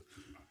anywho.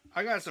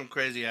 I got some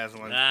crazy ass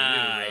ones for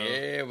you, bro.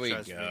 Here we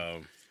Trust go.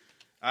 me.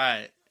 All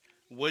right.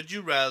 Would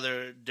you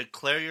rather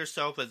declare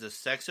yourself as a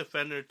sex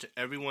offender to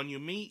everyone you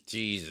meet?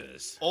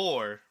 Jesus.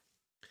 Or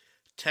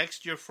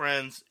text your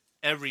friends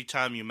every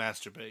time you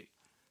masturbate?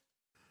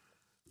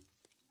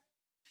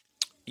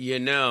 You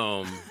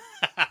know,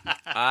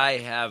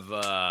 I have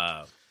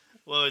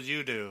What would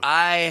you do?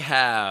 I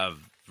have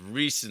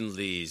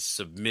recently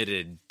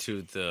submitted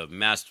to the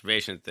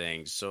masturbation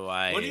thing, so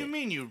What do you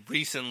mean you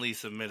recently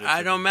submitted? I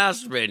to don't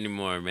this? masturbate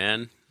anymore,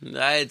 man.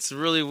 It's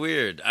really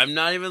weird. I'm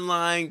not even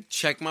lying.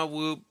 Check my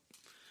Whoop.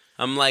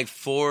 I'm like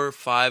 4 or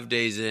 5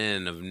 days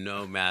in of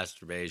no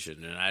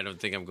masturbation, and I don't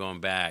think I'm going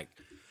back.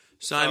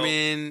 So I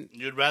mean,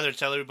 you'd rather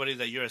tell everybody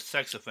that you're a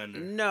sex offender?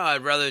 No,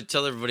 I'd rather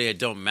tell everybody I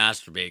don't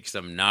masturbate because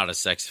I'm not a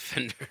sex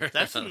offender.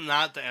 That's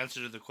not the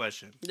answer to the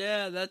question.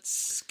 Yeah,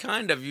 that's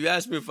kind of. You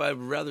asked me if I'd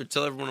rather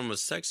tell everyone I'm a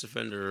sex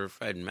offender or if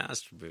I'd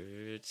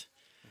masturbate.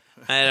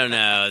 I don't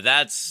know.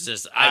 That's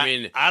just. I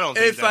mean, I don't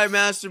think if I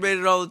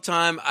masturbated all the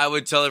time, I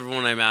would tell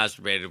everyone I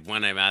masturbated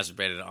when I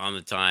masturbated on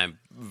the time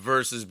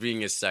versus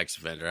being a sex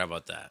offender. How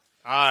about that?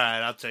 All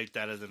right, I'll take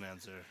that as an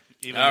answer.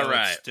 Even All though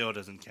right. it still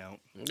doesn't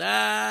count.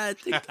 I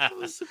think that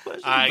was the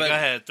question. All right, But go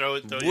ahead. Throw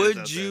yours out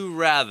Would you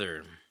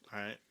rather there.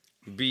 All right.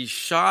 be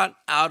shot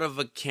out of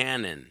a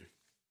cannon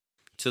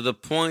to the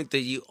point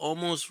that you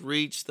almost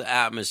reach the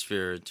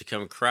atmosphere to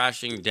come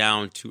crashing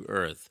down to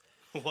Earth?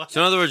 What?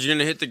 So in other words, you're going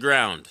to hit the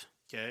ground.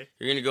 Okay.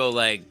 You're going to go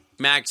like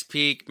max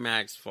peak,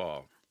 max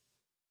fall.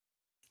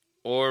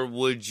 Or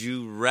would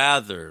you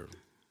rather...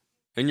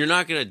 And you're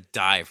not going to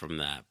die from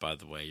that, by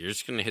the way. You're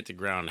just going to hit the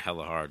ground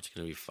hella hard. It's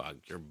going to be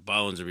fucked. Your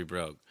bones will be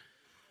broke.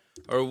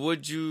 Or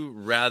would you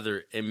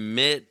rather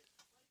emit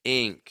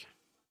ink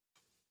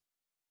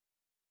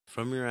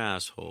from your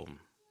asshole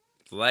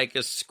like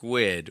a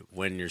squid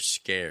when you're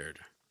scared?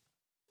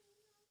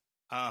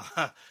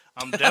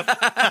 I'm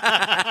definitely.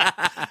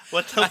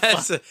 What the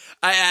fuck?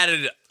 I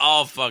added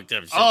all fucked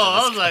up shit.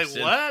 I was like,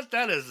 what?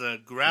 That is a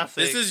graphic.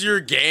 This is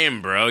your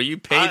game, bro. You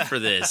paid for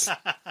this.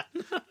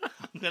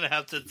 I'm gonna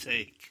have to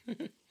take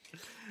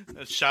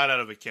a shot out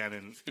of a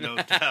cannon, no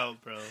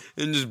doubt, bro.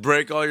 And just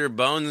break all your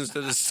bones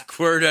instead of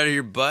squirt out of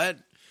your butt?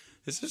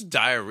 This is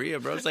diarrhea,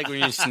 bro. It's like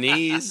when you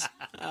sneeze.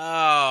 Oh.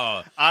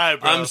 All right,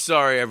 bro. I'm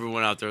sorry,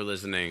 everyone out there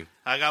listening.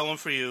 I got one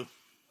for you.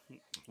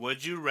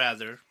 Would you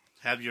rather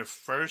have your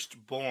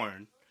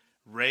firstborn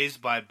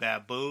raised by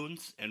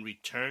baboons and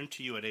returned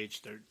to you at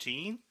age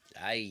 13?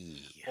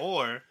 Aye.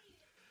 Or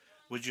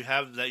would you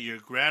have that your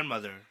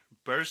grandmother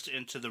burst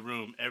into the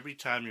room every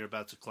time you're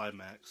about to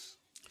climax?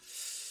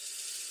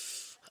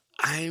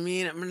 I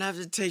mean, I'm going to have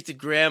to take the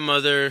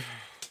grandmother.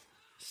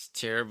 It's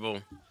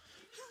terrible.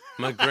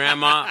 My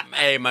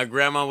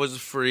grandma was a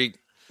freak.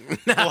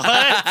 What?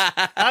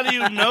 How do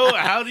you know?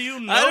 How do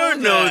you know? I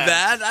don't know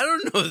that. I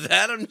don't know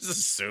that. I'm just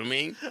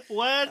assuming.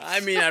 What?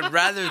 I mean, I'd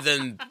rather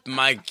than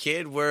my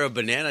kid wear a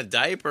banana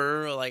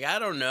diaper. Like, I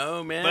don't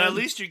know, man. But at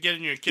least you're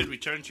getting your kid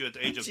returned to you at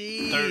the age of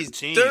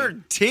 13.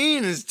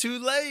 13 is too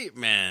late,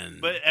 man.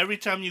 But every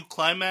time you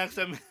climax,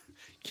 I mean,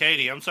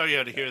 Katie, I'm sorry you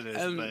had to hear this,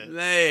 but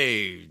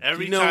hey,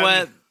 every you know time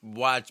what?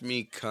 Watch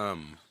me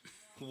come.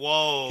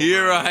 Whoa.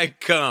 Here bro. I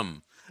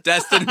come.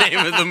 That's the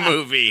name of the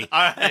movie.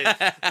 All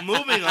right,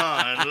 moving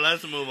on.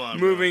 Let's move on.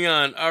 Moving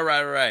on. All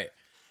right.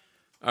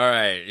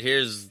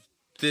 Here's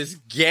this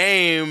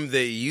game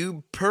that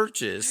you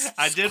purchased.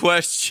 I did.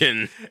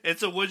 Question.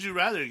 It's a would you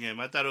rather game.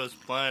 I thought it was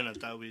fun. I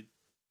thought we'd.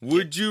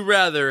 Would you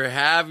rather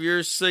have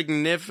your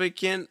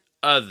significant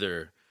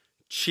other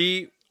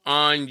cheat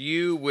on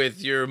you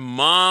with your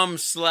mom/dad?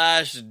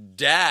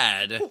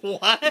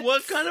 What?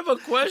 What kind of a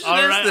question All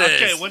is right.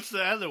 this? Okay. What's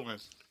the other one?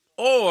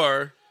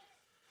 Or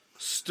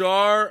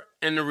star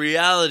in a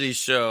reality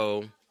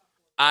show,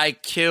 I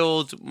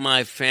Killed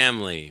My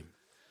Family.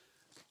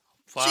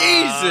 Fuck,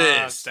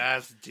 Jesus!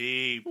 That's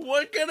deep.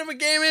 What kind of a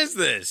game is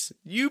this?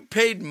 You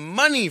paid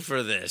money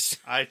for this.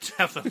 I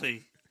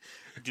definitely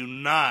do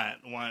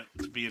not want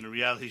to be in a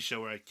reality show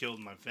where I killed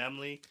my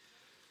family.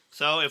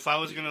 So if I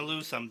was going to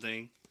lose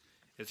something,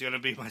 it's going to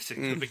be my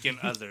significant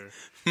other.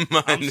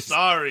 I'm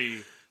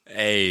sorry.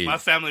 Hey. My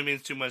family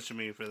means too much to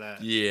me for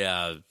that.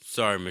 Yeah,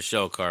 sorry,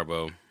 Michelle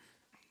Carbo.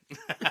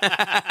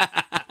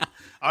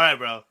 All right,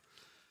 bro.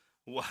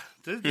 What?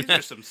 These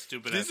are some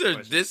stupid ass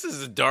questions. This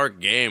is a dark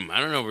game. I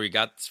don't know where you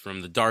got this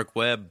from. The dark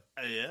web.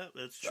 Yeah,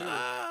 that's true. All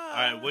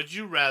right, would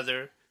you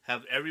rather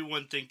have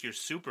everyone think you're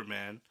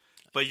Superman,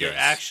 but you're Yes.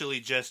 actually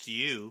just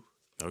you?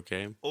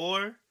 Okay.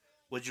 Or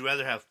would you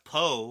rather have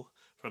Poe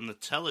from the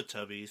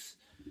Teletubbies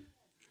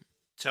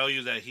tell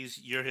you that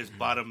you're his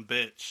bottom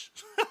bitch?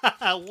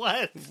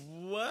 What?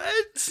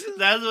 What?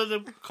 That's what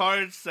the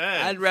card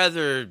said. I'd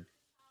rather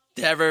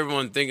have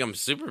everyone think I'm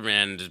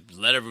Superman and just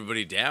let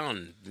everybody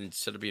down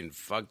instead of being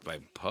fucked by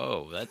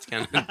Poe. That's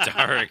kind of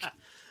dark. All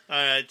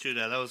right, true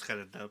that. That was kind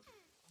of dumb.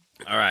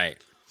 All right.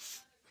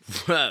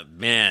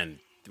 Man,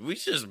 we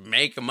should just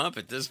make them up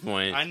at this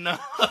point. I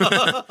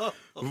know.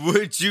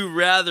 Would you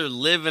rather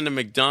live in a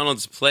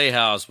McDonald's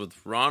playhouse with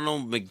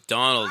Ronald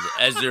McDonald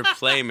as your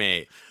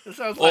playmate, It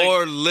sounds like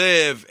or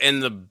live in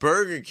the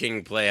Burger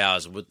King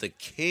playhouse with the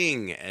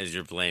King as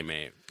your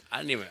playmate?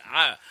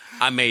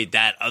 I made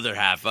that other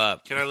half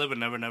up. Can I live in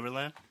Never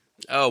Neverland?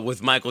 Oh,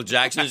 with Michael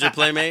Jackson as your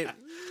playmate?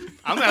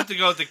 I'm gonna have to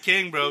go with the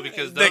King, bro,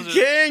 because The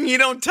King, he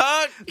don't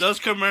talk? those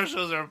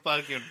commercials are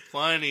fucking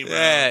funny, bro.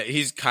 Yeah,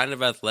 he's kind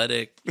of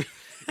athletic.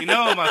 You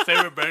know, my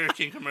favorite Burger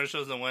King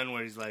commercial is the one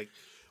where he's like,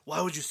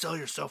 "Why would you sell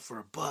yourself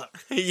for $1?"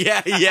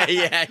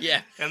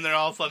 yeah. And they're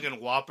all fucking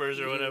Whoppers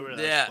or whatever.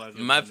 That's Yeah,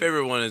 fucking my funny.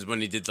 favorite one is when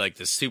he did like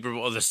the Super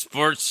Bowl, the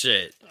sports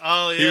shit.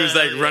 Oh yeah, He was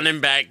like yeah.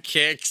 running back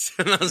kicks,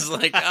 and I was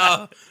like,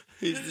 oh,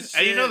 he's the shit.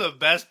 And you know the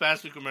best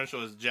fast food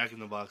commercial is Jack in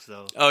the Box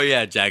though. Oh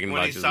yeah, Jack in the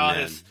When he Box is saw the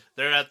man.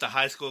 they're at the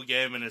high school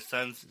game and his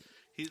son's.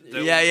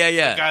 Yeah.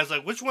 The guy's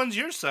like, "Which one's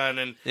your son?"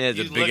 And Yeah,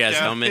 the you big look ass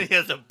down, helmet. He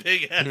has a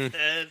big ass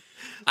head.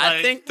 I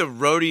Like, think the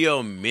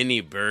Rodeo Mini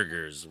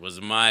Burgers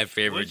was my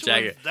favorite. Which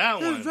Jack. one's that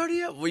The one?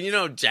 Rodeo. Well, you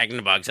know, Jack in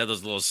the Box had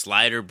those little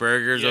slider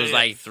burgers. Yeah, Those yeah.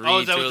 like three. Oh,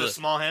 is that two with of the the-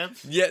 small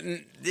hands? Yeah,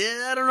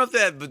 I don't know if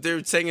that, but they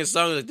were singing a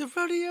song like the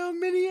Rodeo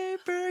Mini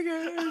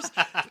Burgers.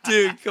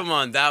 Dude, come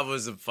on, that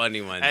was a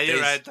funny one. Hey, you're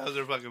They- right. Those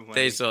are fucking funny.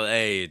 They sold,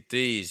 hey,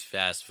 these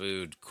fast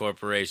food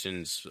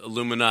corporations,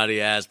 Illuminati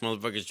ass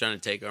motherfuckers trying to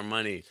take our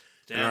money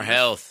and our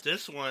health.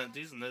 This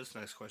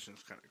next question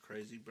is kind of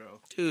crazy, bro.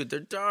 Dude,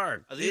 they're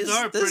dark. These this,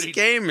 are this pretty-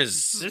 game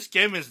is. This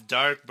game is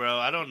dark, bro.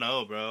 I don't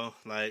know, bro.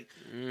 Like,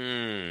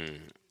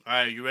 all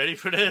right, you ready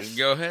for this?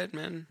 Go ahead,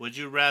 man. Would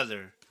you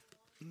rather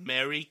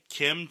marry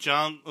Kim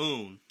Jong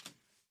Un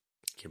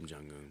Kim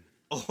Jong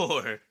Un.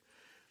 or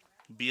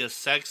be a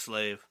sex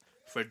slave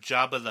for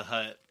Jabba the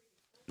Hutt?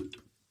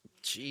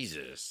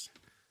 Jesus.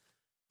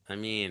 I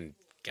mean,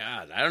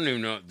 God, I don't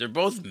even know. They're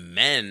both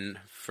men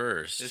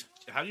first.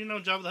 How do you know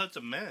Jabba the Hutt's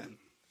a man?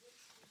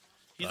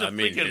 He's a I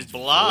mean, freaking his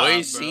blob,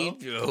 voice,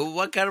 bro.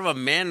 what kind of a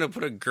man to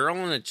put a girl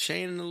in a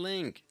chain and a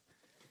link?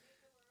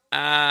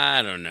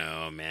 I don't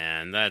know,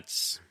 man.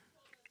 That's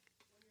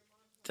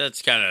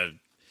kind of.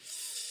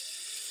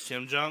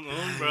 Kim Jong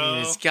Un, bro.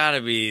 It's got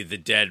to be the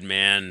dead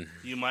man,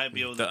 You might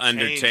be able to the change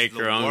Undertaker,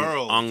 the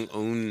world. Ong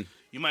Un.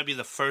 You might be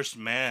the first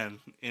man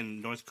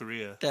in North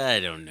Korea. I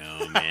don't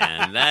know,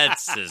 man.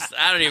 That's just.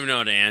 I don't even know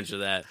how to answer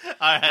that. All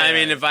right, I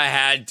mean, if I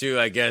had to,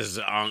 I guess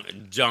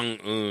Jong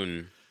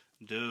Un.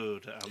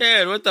 dude,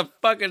 Dude, what the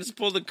fuck? I just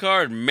pulled the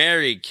card.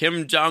 Marry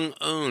Kim Jong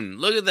Un.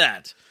 Look at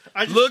that.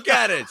 I just- Look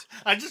at it.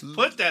 I just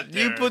put that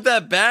there. You put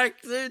that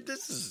back.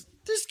 This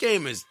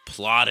game is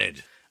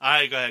plotted. All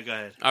right, go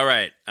ahead. All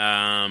right.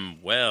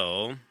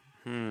 Well,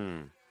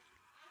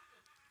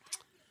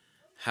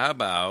 how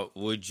about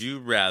would you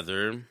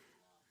rather?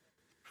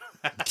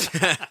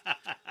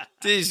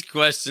 These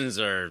questions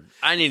are.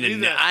 I need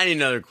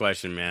another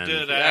question, man.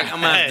 Dude, I'm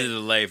gonna have to hey.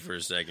 delay for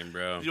a second,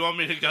 bro. Do you want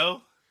me to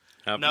go?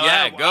 Yeah,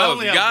 I go.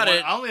 only If you have got one-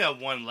 it. I only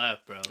have one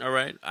left, bro. All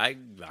right.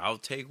 I'll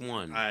take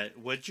one All right,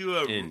 would you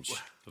inch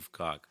of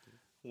cock.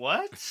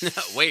 what?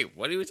 Wait,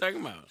 what are we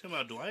talking about? Talking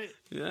about Dwight?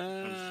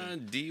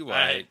 D All White.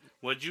 right.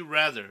 Would you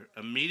rather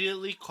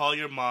immediately call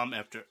your mom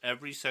after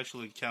every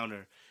sexual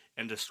encounter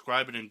and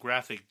describe it in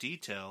graphic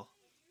detail,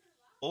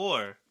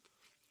 or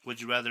would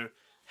you rather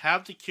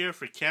have the cure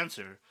for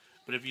cancer,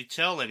 but if you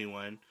tell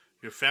anyone,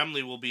 your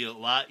family will be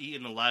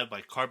eaten alive by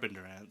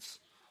carpenter ants?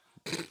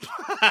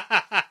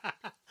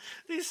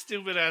 These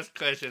stupid ass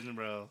questions,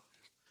 bro.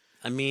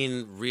 I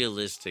mean,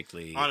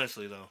 realistically,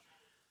 Honestly, though.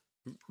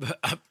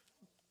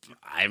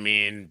 I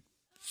mean,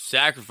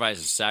 sacrifice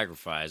is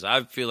sacrifice.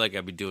 I feel like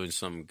I'd be doing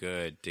something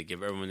good to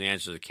give everyone the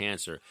answer to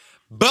cancer.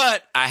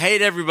 But I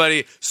hate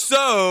everybody,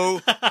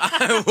 so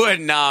I would.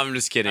 No, I'm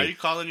just Are kidding. you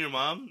calling your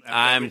mom? after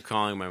I'm every-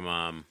 calling my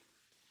mom.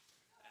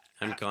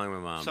 I'm calling my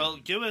mom. So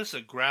give us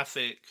a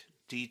graphic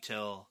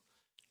detail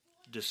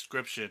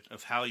description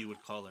of how you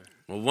would call her.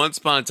 Well, once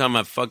upon a time,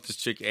 I fucked this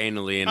chick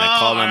anally, and I Oh,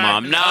 called my all right.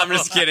 mom. No, I'm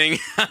just kidding.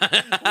 don't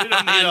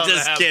need all I'm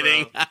just that,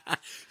 kidding.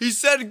 He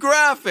said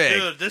graphic.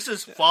 Dude, this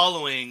is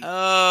following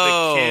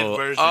Oh, the kid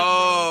version,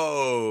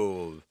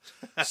 oh.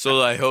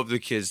 So I hope the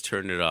kids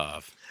turn it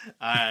off.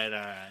 All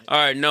right. All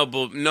right, no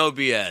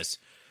BS.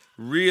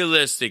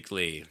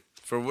 Realistically,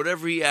 for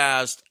whatever he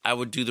asked, I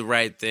would do the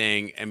right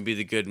thing and be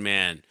the good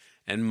man.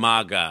 And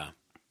MAGA,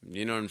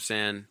 you know what I'm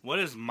saying? What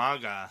is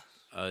MAGA?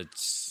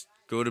 It's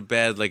go to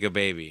bed like a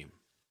baby,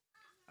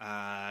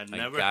 like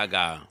Never.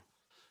 Gaga.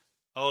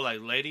 Oh, like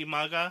Lady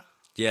Gaga?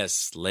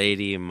 Yes,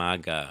 Lady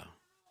Gaga.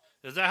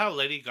 Is that how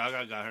Lady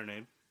Gaga got her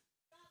name?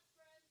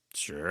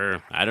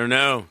 Sure. I don't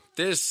know.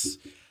 This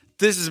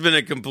has been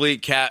a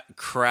complete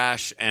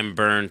crash and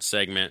burn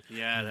segment.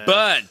 Yeah, it has.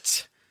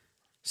 But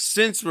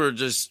since we're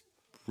just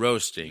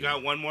roasting. You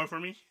got one more for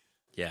me?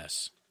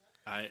 Yes.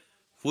 All right.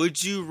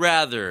 Would you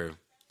rather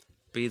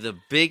be the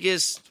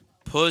biggest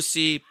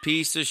pussy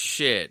piece of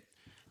shit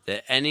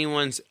that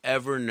anyone's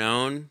ever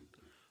known,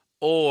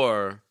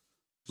 or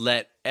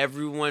let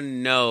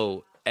everyone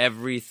know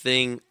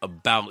everything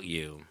about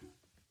you?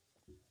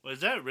 Was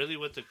that really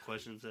what the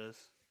question says?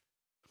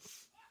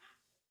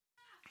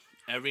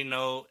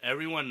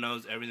 Everyone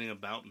knows everything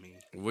about me.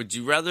 Would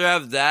you rather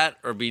have that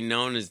or be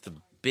known as the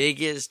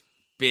biggest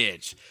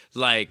bitch?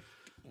 Like,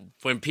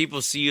 when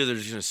people see you, they're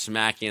just going to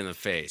smack you in the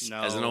face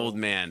No. as an old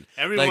man.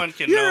 Everyone Like,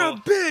 can You're know. a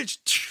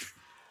bitch.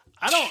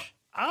 I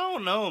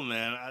don't know,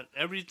 man.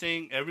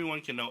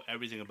 Everyone can know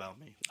everything about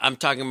me. I'm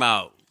talking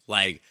about,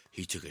 like,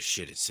 he took a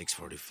shit at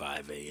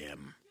 6:45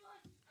 a.m.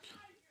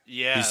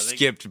 Yeah. He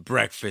skipped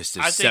breakfast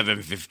at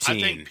 7:15.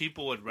 I think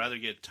people would rather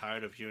get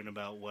tired of hearing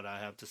about what I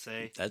have to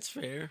say That's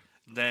fair.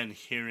 than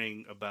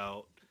hating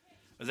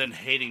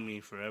me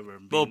forever.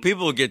 Well,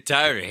 people will get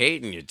tired of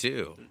hating you,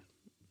 too.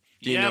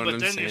 You know yeah, what but I'm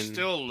then you're saying?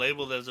 still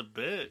labeled as a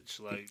bitch.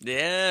 Like,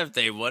 Yeah, if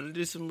they want to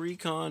do some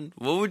recon.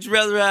 What would you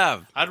rather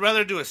have? I'd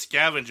rather do a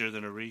scavenger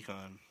than a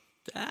recon.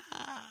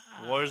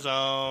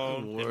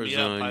 Warzone. Hit me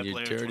up, Warzone, High your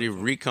Player dirty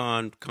 24.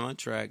 recon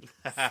contract.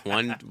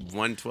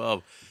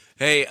 112.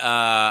 Hey,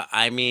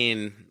 I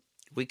mean,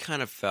 we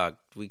kind of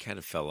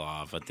fell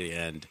off at the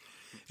end.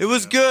 It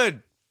was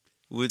good.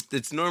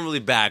 It's normally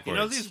backwards.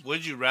 You know, these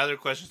would you rather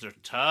questions are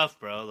tough,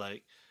 bro.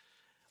 Like,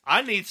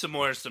 I need some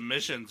more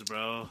submissions,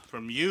 bro,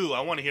 from you.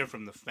 I want to hear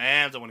from the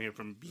fans. I want to hear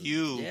from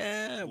you.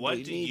 Yeah.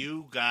 What do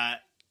you got?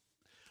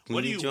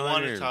 What do you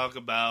want to talk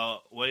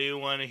about? What do you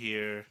want to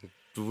hear?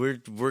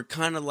 We're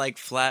kind of like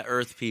flat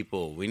Earth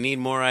people. We need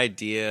more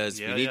ideas.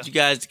 Yeah, we need yeah. you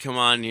guys to come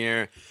on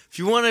here. If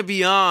you want to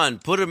be on,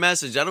 put a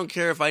message. I don't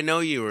care if I know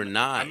you or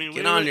not. I mean,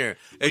 Get on here.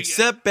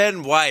 Except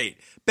Ben White.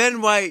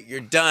 Ben White, you're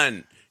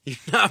done. You're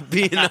not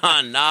being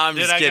on. No, I'm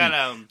just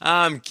kidding.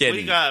 I'm kidding.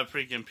 We got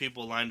freaking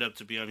people lined up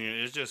to be on here.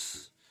 It's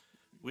just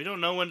we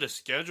don't know when to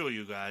schedule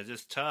you guys.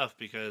 It's tough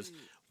because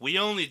we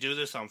only do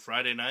this on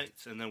Friday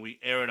nights and then we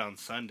air it on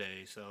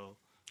Sunday. So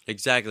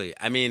Exactly.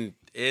 I mean,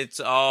 it's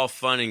all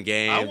fun and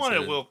games. I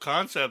wanted Will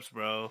Concepts,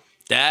 bro.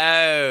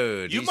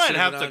 Dude. You he might said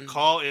have it to on-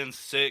 call in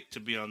sick to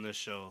be on this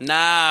show.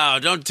 No,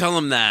 don't tell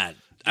him that.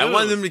 I Dude.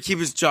 want him to keep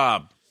his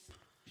job.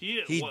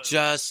 He what-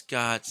 just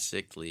got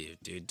sick leave,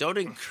 dude. Don't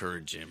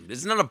encourage him.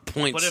 It's not a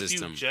point But if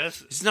system. you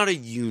just It's not a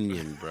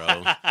union,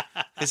 bro.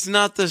 It's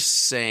not the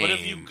same. But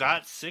if you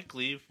got sick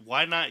leave,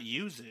 why not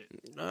use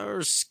it?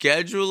 Or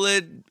schedule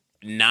it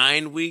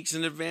 9 weeks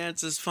in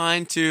advance is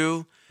fine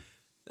too.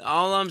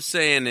 All I'm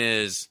saying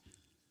is,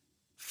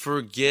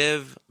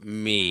 forgive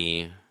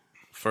me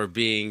for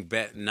being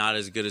not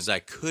as good as I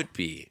could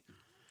be.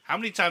 How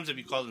many times have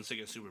you called in sick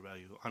at Super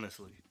Value,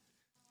 honestly?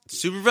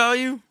 Super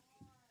value?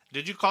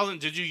 Did you call in?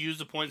 Did you use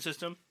the point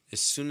system? As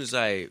soon as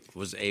I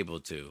was able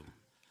to.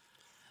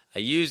 I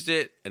used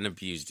it and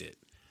abused it.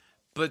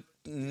 But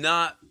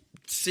not...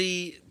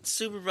 See,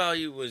 super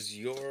value was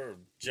your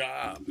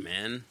job,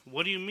 man.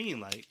 What do you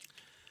mean?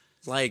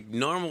 Like,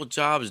 normal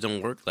jobs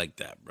don't work like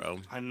that, bro.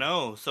 I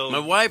know. So My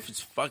wife is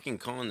fucking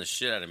calling the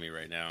shit out of me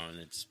right now, and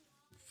it's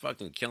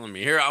fucking killing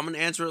me. Here, I'm going to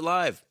answer it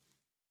live.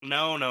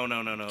 No.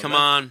 Come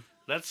on.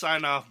 Let's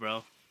sign off,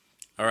 bro.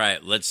 All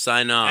right, let's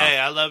sign off. Hey,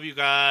 I love you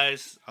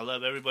guys. I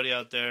love everybody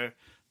out there.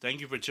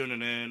 Thank you for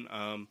tuning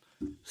in.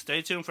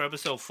 Stay tuned for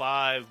episode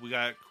 5. We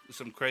got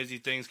some crazy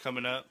things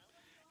coming up,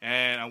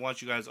 and I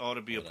want you guys all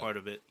to be a part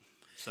of it.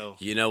 So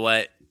You know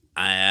what?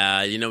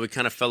 We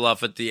kind of fell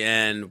off at the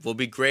end. We'll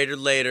be greater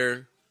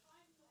later.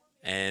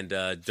 And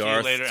Darth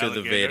later, to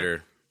the alligator.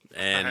 Vader.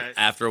 And All right.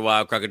 after a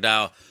while,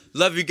 Crocodile.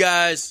 Love you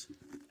guys.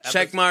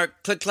 Check Epi-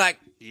 mark. Click, clack.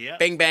 yeah.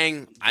 Bang,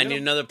 bang. I need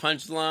another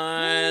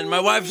punchline. My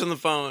wife's on the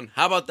phone.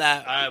 How about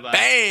that? All right, bye.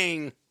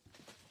 Bang.